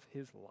of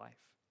his life.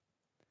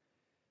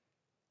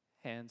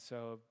 And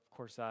so, of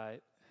course, I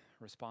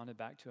responded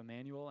back to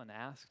Emmanuel and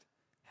asked,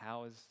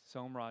 how is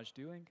Somraj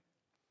doing?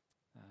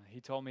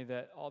 He told me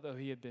that although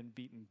he had been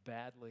beaten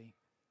badly,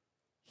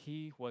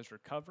 he was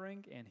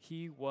recovering and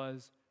he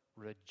was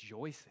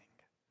rejoicing.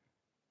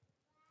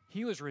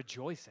 He was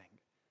rejoicing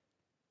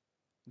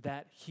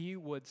that he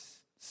would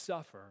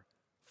suffer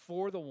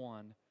for the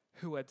one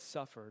who had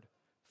suffered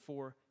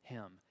for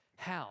him.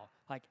 How?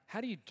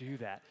 How do you do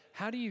that?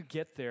 How do you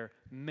get there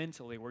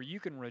mentally where you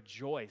can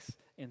rejoice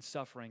in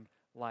suffering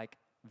like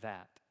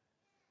that?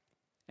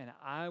 And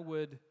I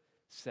would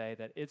say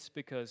that it's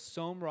because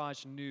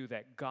Somraj knew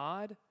that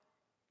God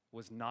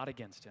was not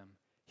against him.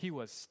 He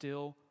was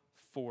still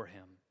for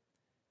him.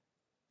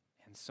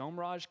 And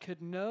Somraj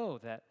could know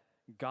that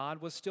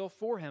God was still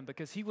for him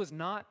because he was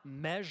not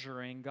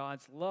measuring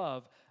God's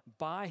love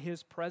by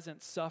his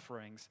present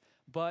sufferings,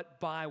 but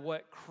by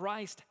what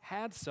Christ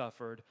had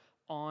suffered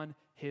on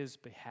his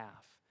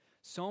behalf.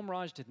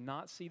 Somraj did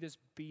not see this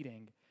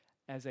beating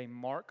as a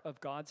mark of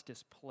God's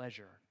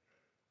displeasure,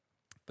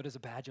 but as a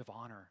badge of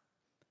honor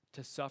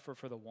to suffer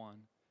for the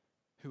one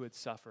who had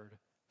suffered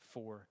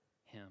for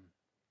him.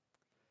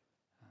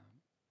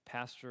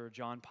 Pastor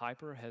John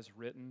Piper has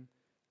written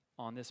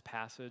on this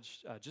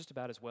passage just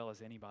about as well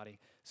as anybody.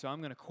 So I'm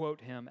going to quote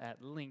him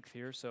at length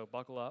here, so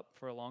buckle up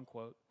for a long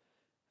quote.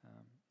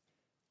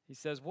 He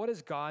says, "What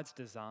is God's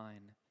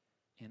design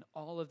in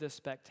all of this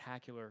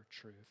spectacular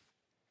truth?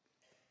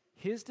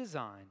 His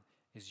design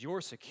is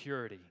your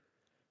security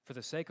for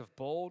the sake of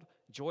bold,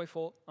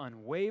 joyful,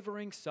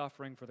 unwavering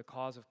suffering for the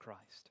cause of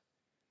Christ."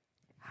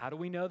 How do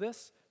we know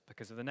this?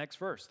 Because of the next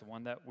verse, the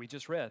one that we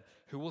just read.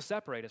 Who will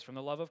separate us from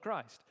the love of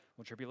Christ?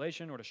 Will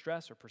tribulation or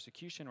distress or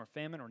persecution or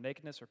famine or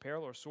nakedness or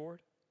peril or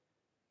sword?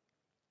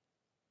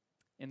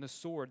 In the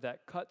sword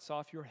that cuts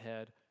off your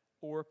head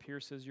or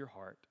pierces your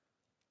heart.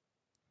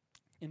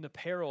 In the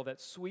peril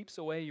that sweeps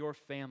away your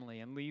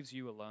family and leaves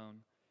you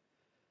alone.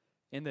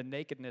 In the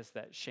nakedness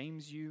that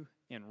shames you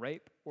in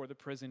rape or the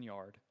prison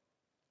yard.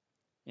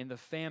 In the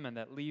famine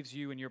that leaves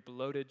you and your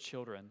bloated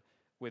children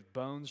with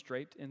bones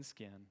draped in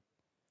skin.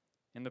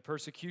 In the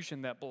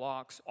persecution that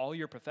blocks all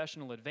your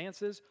professional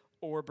advances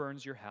or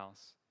burns your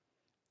house.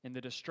 In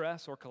the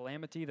distress or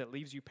calamity that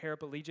leaves you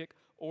paraplegic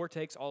or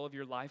takes all of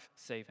your life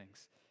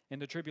savings. In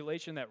the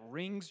tribulation that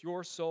wrings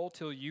your soul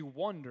till you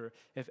wonder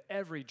if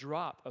every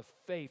drop of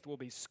faith will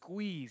be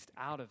squeezed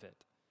out of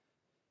it.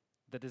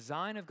 The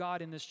design of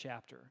God in this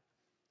chapter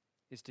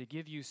is to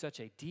give you such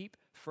a deep,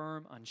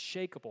 firm,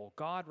 unshakable,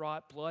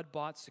 God-wrought,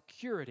 blood-bought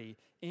security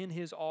in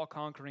his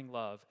all-conquering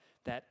love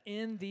that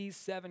in these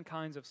 7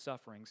 kinds of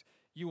sufferings,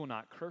 you will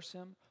not curse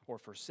him or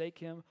forsake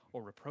him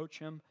or reproach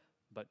him,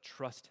 but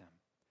trust him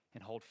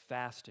and hold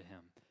fast to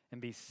him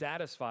and be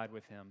satisfied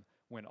with him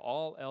when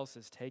all else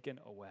is taken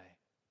away.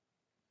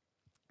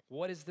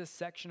 What is this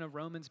section of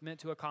Romans meant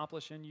to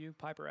accomplish in you,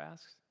 Piper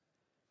asks?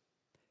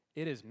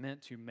 It is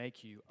meant to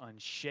make you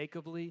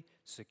unshakably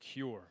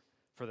secure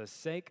for the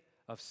sake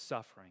of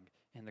suffering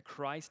in the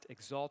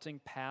Christ-exalting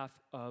path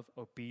of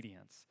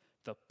obedience.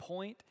 The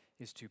point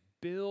is to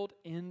build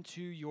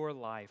into your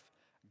life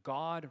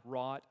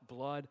God-wrought,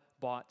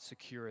 blood-bought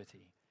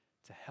security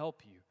to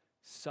help you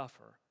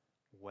suffer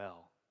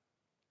well.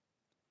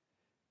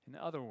 In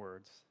other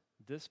words,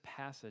 this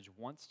passage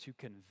wants to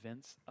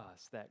convince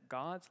us that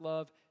God's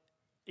love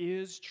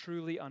is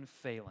truly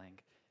unfailing,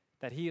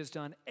 that he has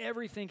done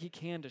everything he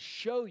can to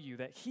show you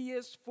that he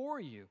is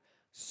for you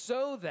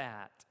so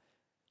that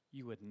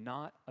you would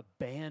not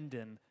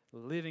abandon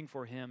living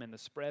for him and the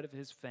spread of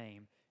his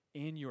fame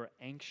in your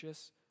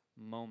anxious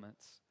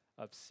moments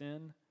of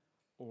sin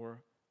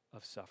or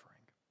of suffering.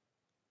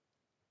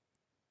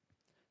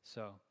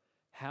 So,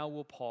 how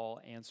will Paul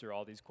answer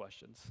all these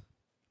questions?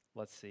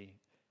 Let's see.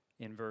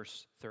 In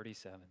verse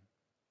 37,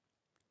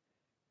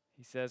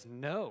 he says,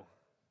 "No,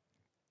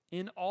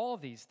 in all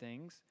these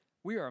things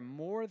we are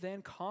more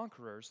than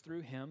conquerors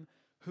through him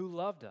who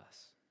loved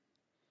us.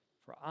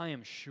 For I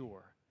am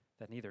sure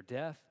that neither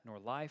death, nor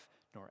life,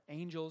 nor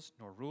angels,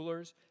 nor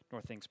rulers,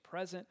 nor things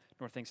present,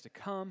 nor things to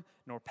come,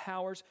 nor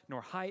powers,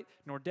 nor height,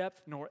 nor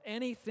depth, nor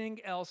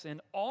anything else in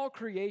all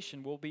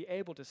creation will be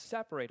able to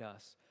separate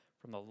us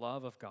from the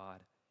love of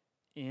God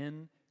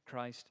in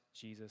Christ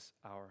Jesus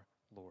our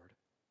Lord."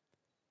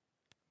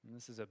 And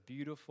this is a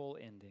beautiful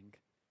ending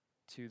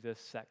to this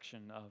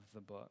section of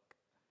the book.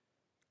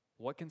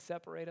 What can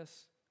separate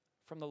us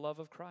from the love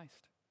of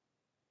Christ?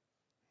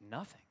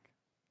 Nothing.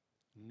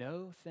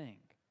 No thing.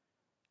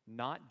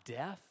 Not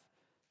death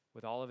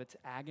with all of its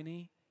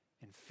agony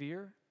and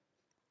fear.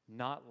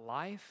 Not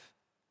life,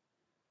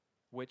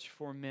 which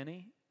for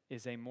many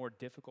is a more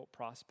difficult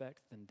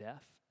prospect than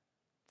death.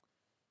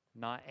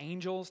 Not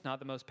angels, not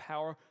the most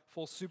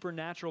powerful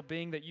supernatural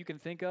being that you can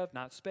think of.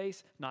 Not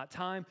space, not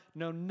time.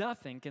 No,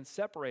 nothing can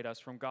separate us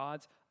from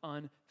God's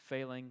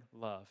unfailing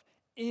love.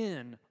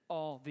 In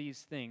all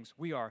these things,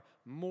 we are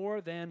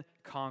more than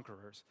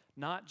conquerors.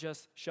 Not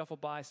just shuffle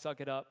by,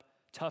 suck it up,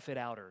 tough it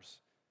outers,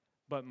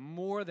 but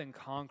more than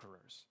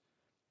conquerors.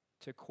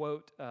 To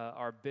quote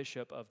our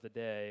bishop of the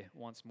day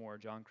once more,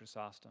 John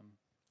Chrysostom,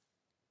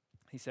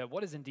 he said,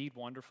 "What is indeed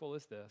wonderful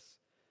is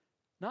this,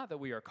 not that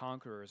we are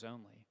conquerors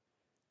only,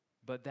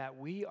 but that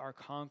we are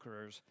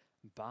conquerors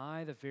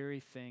by the very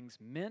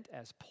things meant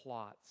as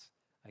plots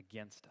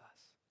against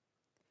us."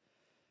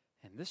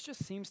 And this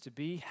just seems to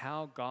be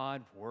how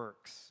God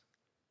works.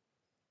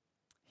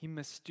 He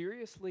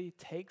mysteriously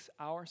takes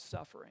our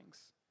sufferings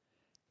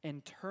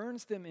and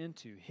turns them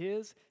into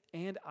his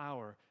and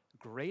our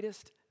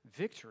greatest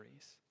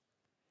victories.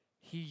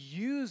 He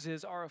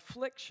uses our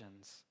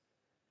afflictions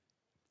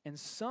and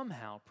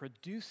somehow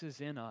produces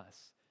in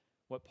us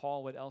what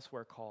Paul would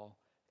elsewhere call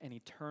an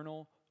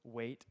eternal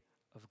weight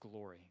of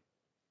glory.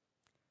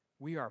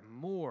 We are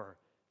more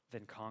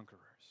than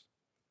conquerors.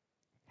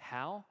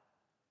 How?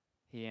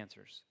 He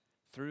answers,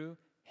 through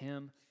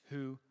him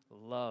who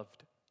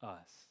loved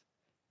us.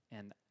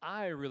 And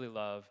I really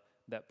love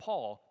that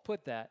Paul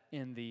put that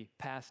in the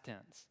past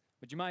tense,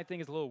 which you might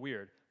think is a little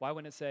weird. Why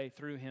wouldn't it say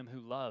through him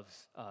who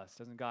loves us?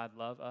 Doesn't God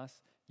love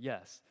us?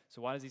 Yes.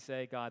 So why does he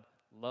say God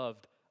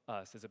loved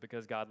us? Is it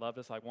because God loved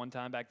us like one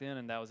time back then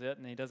and that was it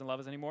and he doesn't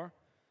love us anymore?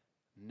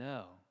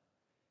 No.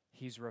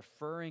 He's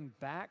referring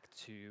back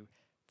to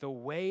the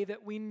way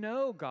that we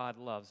know God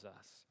loves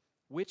us,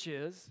 which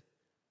is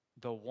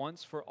the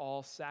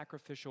once-for-all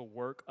sacrificial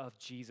work of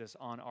Jesus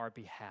on our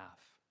behalf.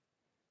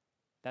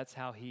 That's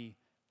how he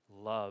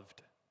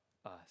loved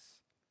us.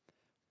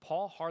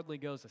 Paul hardly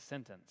goes a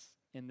sentence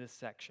in this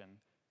section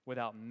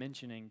without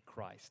mentioning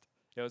Christ.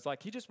 It was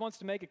like he just wants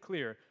to make it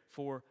clear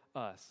for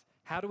us.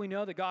 How do we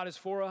know that God is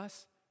for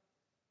us?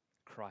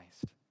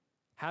 Christ.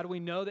 How do we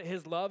know that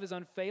his love is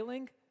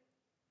unfailing?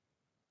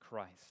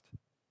 Christ.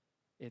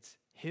 It's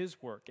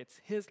his work, it's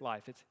his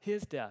life, it's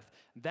his death.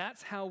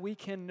 That's how we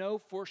can know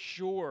for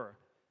sure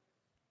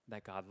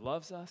that God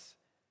loves us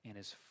and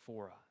is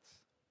for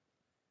us.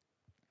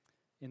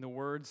 In the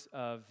words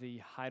of the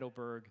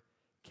Heidelberg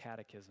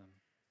Catechism,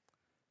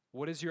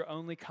 what is your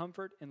only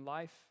comfort in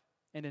life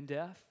and in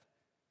death?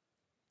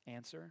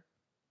 Answer,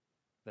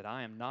 that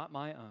I am not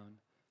my own,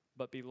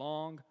 but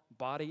belong,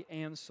 body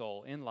and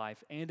soul, in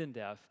life and in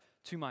death,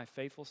 to my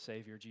faithful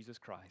Savior, Jesus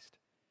Christ.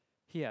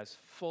 He has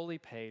fully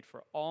paid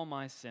for all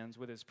my sins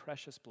with his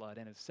precious blood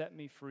and has set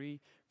me free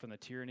from the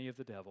tyranny of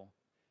the devil.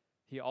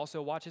 He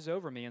also watches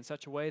over me in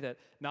such a way that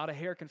not a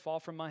hair can fall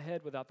from my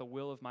head without the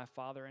will of my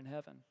Father in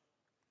heaven.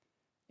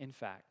 In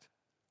fact,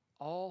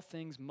 all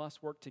things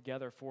must work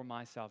together for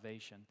my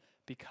salvation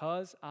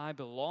because I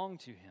belong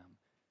to him.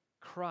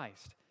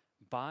 Christ,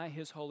 by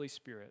his Holy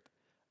Spirit,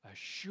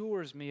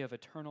 assures me of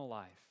eternal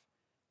life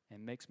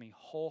and makes me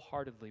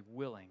wholeheartedly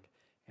willing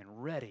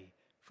and ready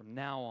from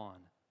now on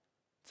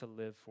to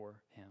live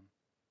for him.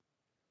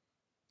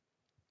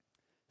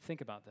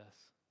 Think about this.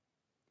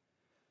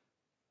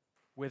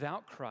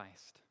 Without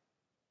Christ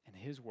and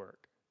his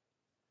work,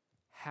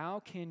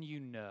 how can you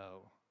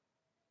know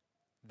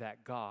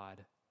that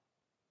God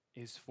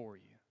is for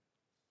you?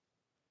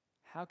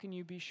 How can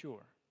you be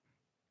sure?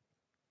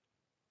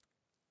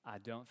 I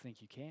don't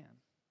think you can.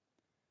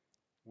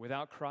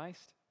 Without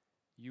Christ,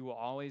 you will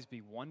always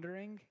be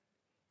wondering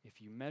if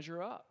you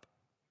measure up.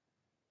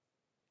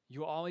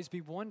 You'll always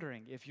be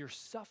wondering if your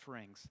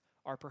sufferings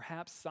are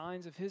perhaps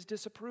signs of his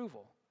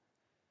disapproval.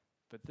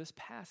 But this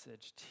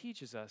passage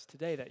teaches us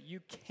today that you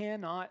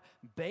cannot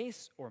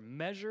base or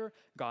measure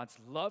God's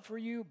love for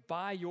you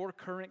by your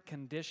current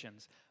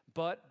conditions,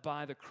 but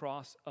by the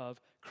cross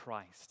of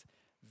Christ.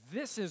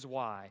 This is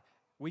why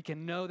we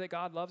can know that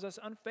God loves us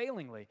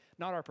unfailingly.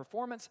 Not our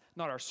performance,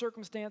 not our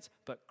circumstance,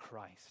 but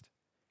Christ.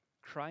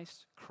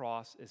 Christ's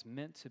cross is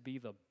meant to be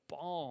the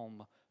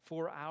balm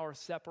for our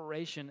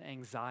separation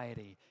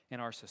anxiety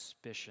and our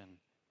suspicion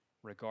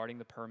regarding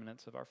the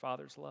permanence of our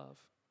Father's love.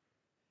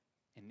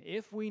 And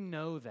if we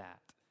know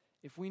that,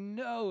 if we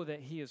know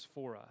that he is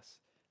for us,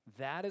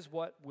 that is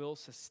what will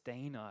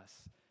sustain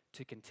us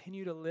to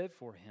continue to live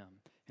for him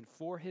and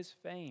for his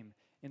fame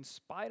in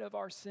spite of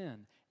our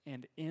sin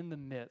and in the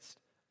midst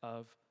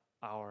of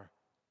our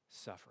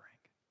suffering.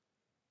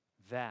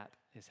 That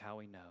is how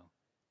we know,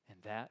 and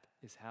that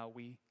is how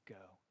we go.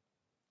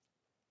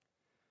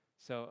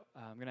 So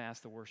I'm going to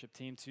ask the worship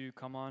team to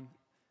come on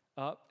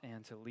up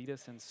and to lead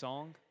us in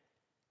song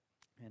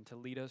and to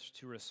lead us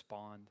to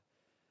respond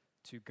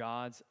to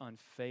God's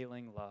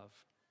unfailing love.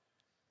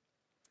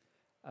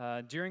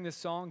 During this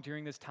song,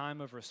 during this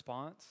time of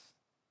response,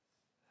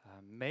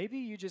 maybe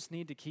you just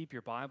need to keep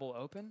your Bible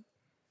open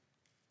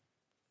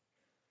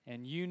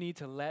and you need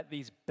to let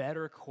these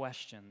better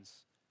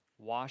questions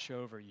wash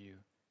over you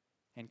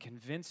and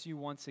convince you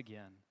once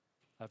again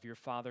of your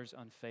Father's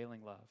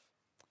unfailing love.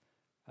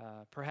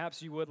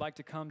 Perhaps you would like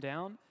to come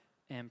down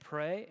and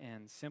pray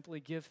and simply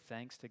give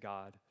thanks to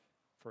God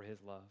for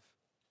his love.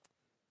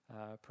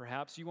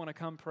 Perhaps you want to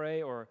come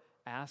pray or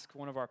ask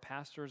one of our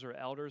pastors or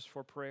elders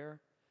for prayer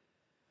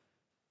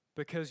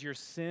because your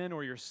sin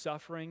or your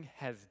suffering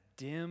has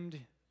dimmed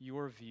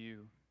your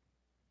view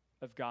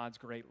of God's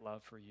great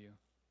love for you.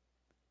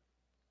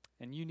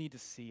 And you need to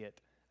see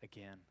it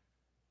again.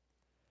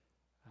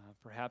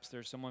 Perhaps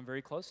there's someone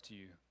very close to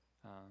you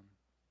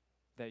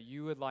that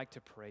you would like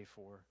to pray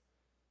for.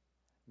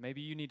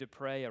 Maybe you need to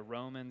pray a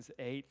Romans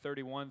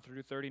 8:31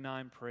 through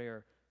 39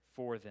 prayer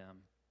for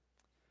them.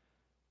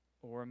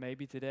 Or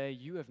maybe today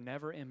you have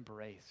never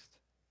embraced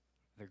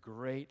the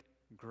great,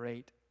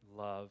 great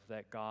love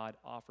that God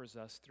offers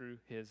us through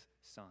his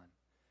Son.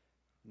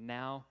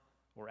 now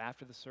or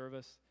after the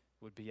service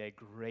would be a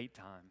great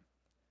time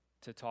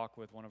to talk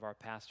with one of our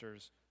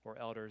pastors or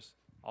elders.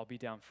 I'll be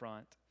down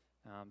front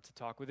to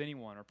talk with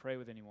anyone or pray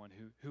with anyone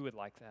who would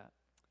like that.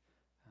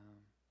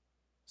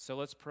 So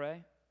let's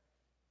pray,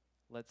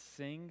 let's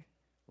sing,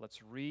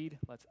 let's read,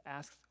 let's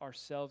ask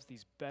ourselves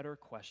these better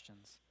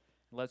questions.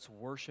 Let's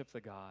worship the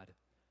God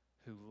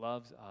who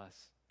loves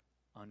us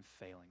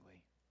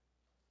unfailingly.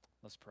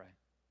 Let's pray.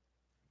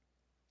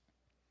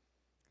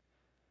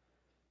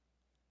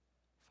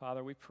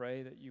 Father, we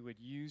pray that you would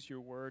use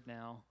your word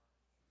now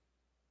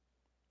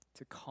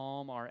to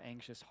calm our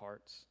anxious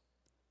hearts.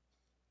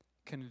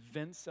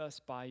 Convince us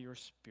by your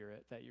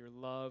Spirit that your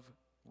love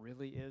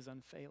really is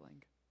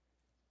unfailing.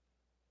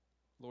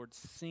 Lord,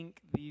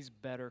 sink these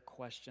better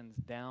questions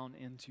down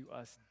into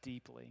us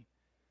deeply,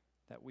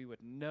 that we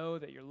would know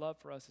that your love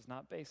for us is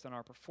not based on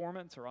our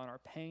performance or on our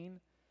pain,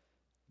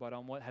 but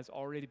on what has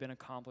already been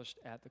accomplished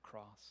at the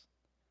cross.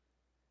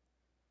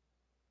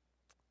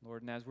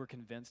 Lord, and as we're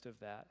convinced of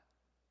that,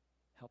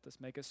 help us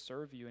make us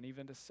serve you and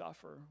even to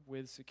suffer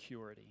with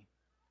security,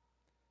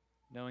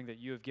 knowing that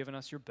you have given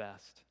us your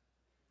best,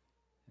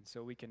 and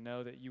so we can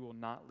know that you will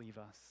not leave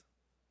us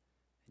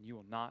and you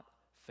will not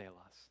fail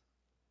us.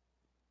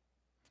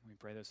 We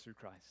pray this through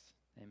Christ.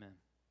 Amen.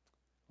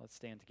 Let's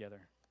stand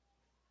together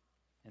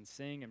and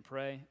sing and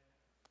pray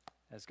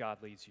as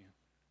God leads you.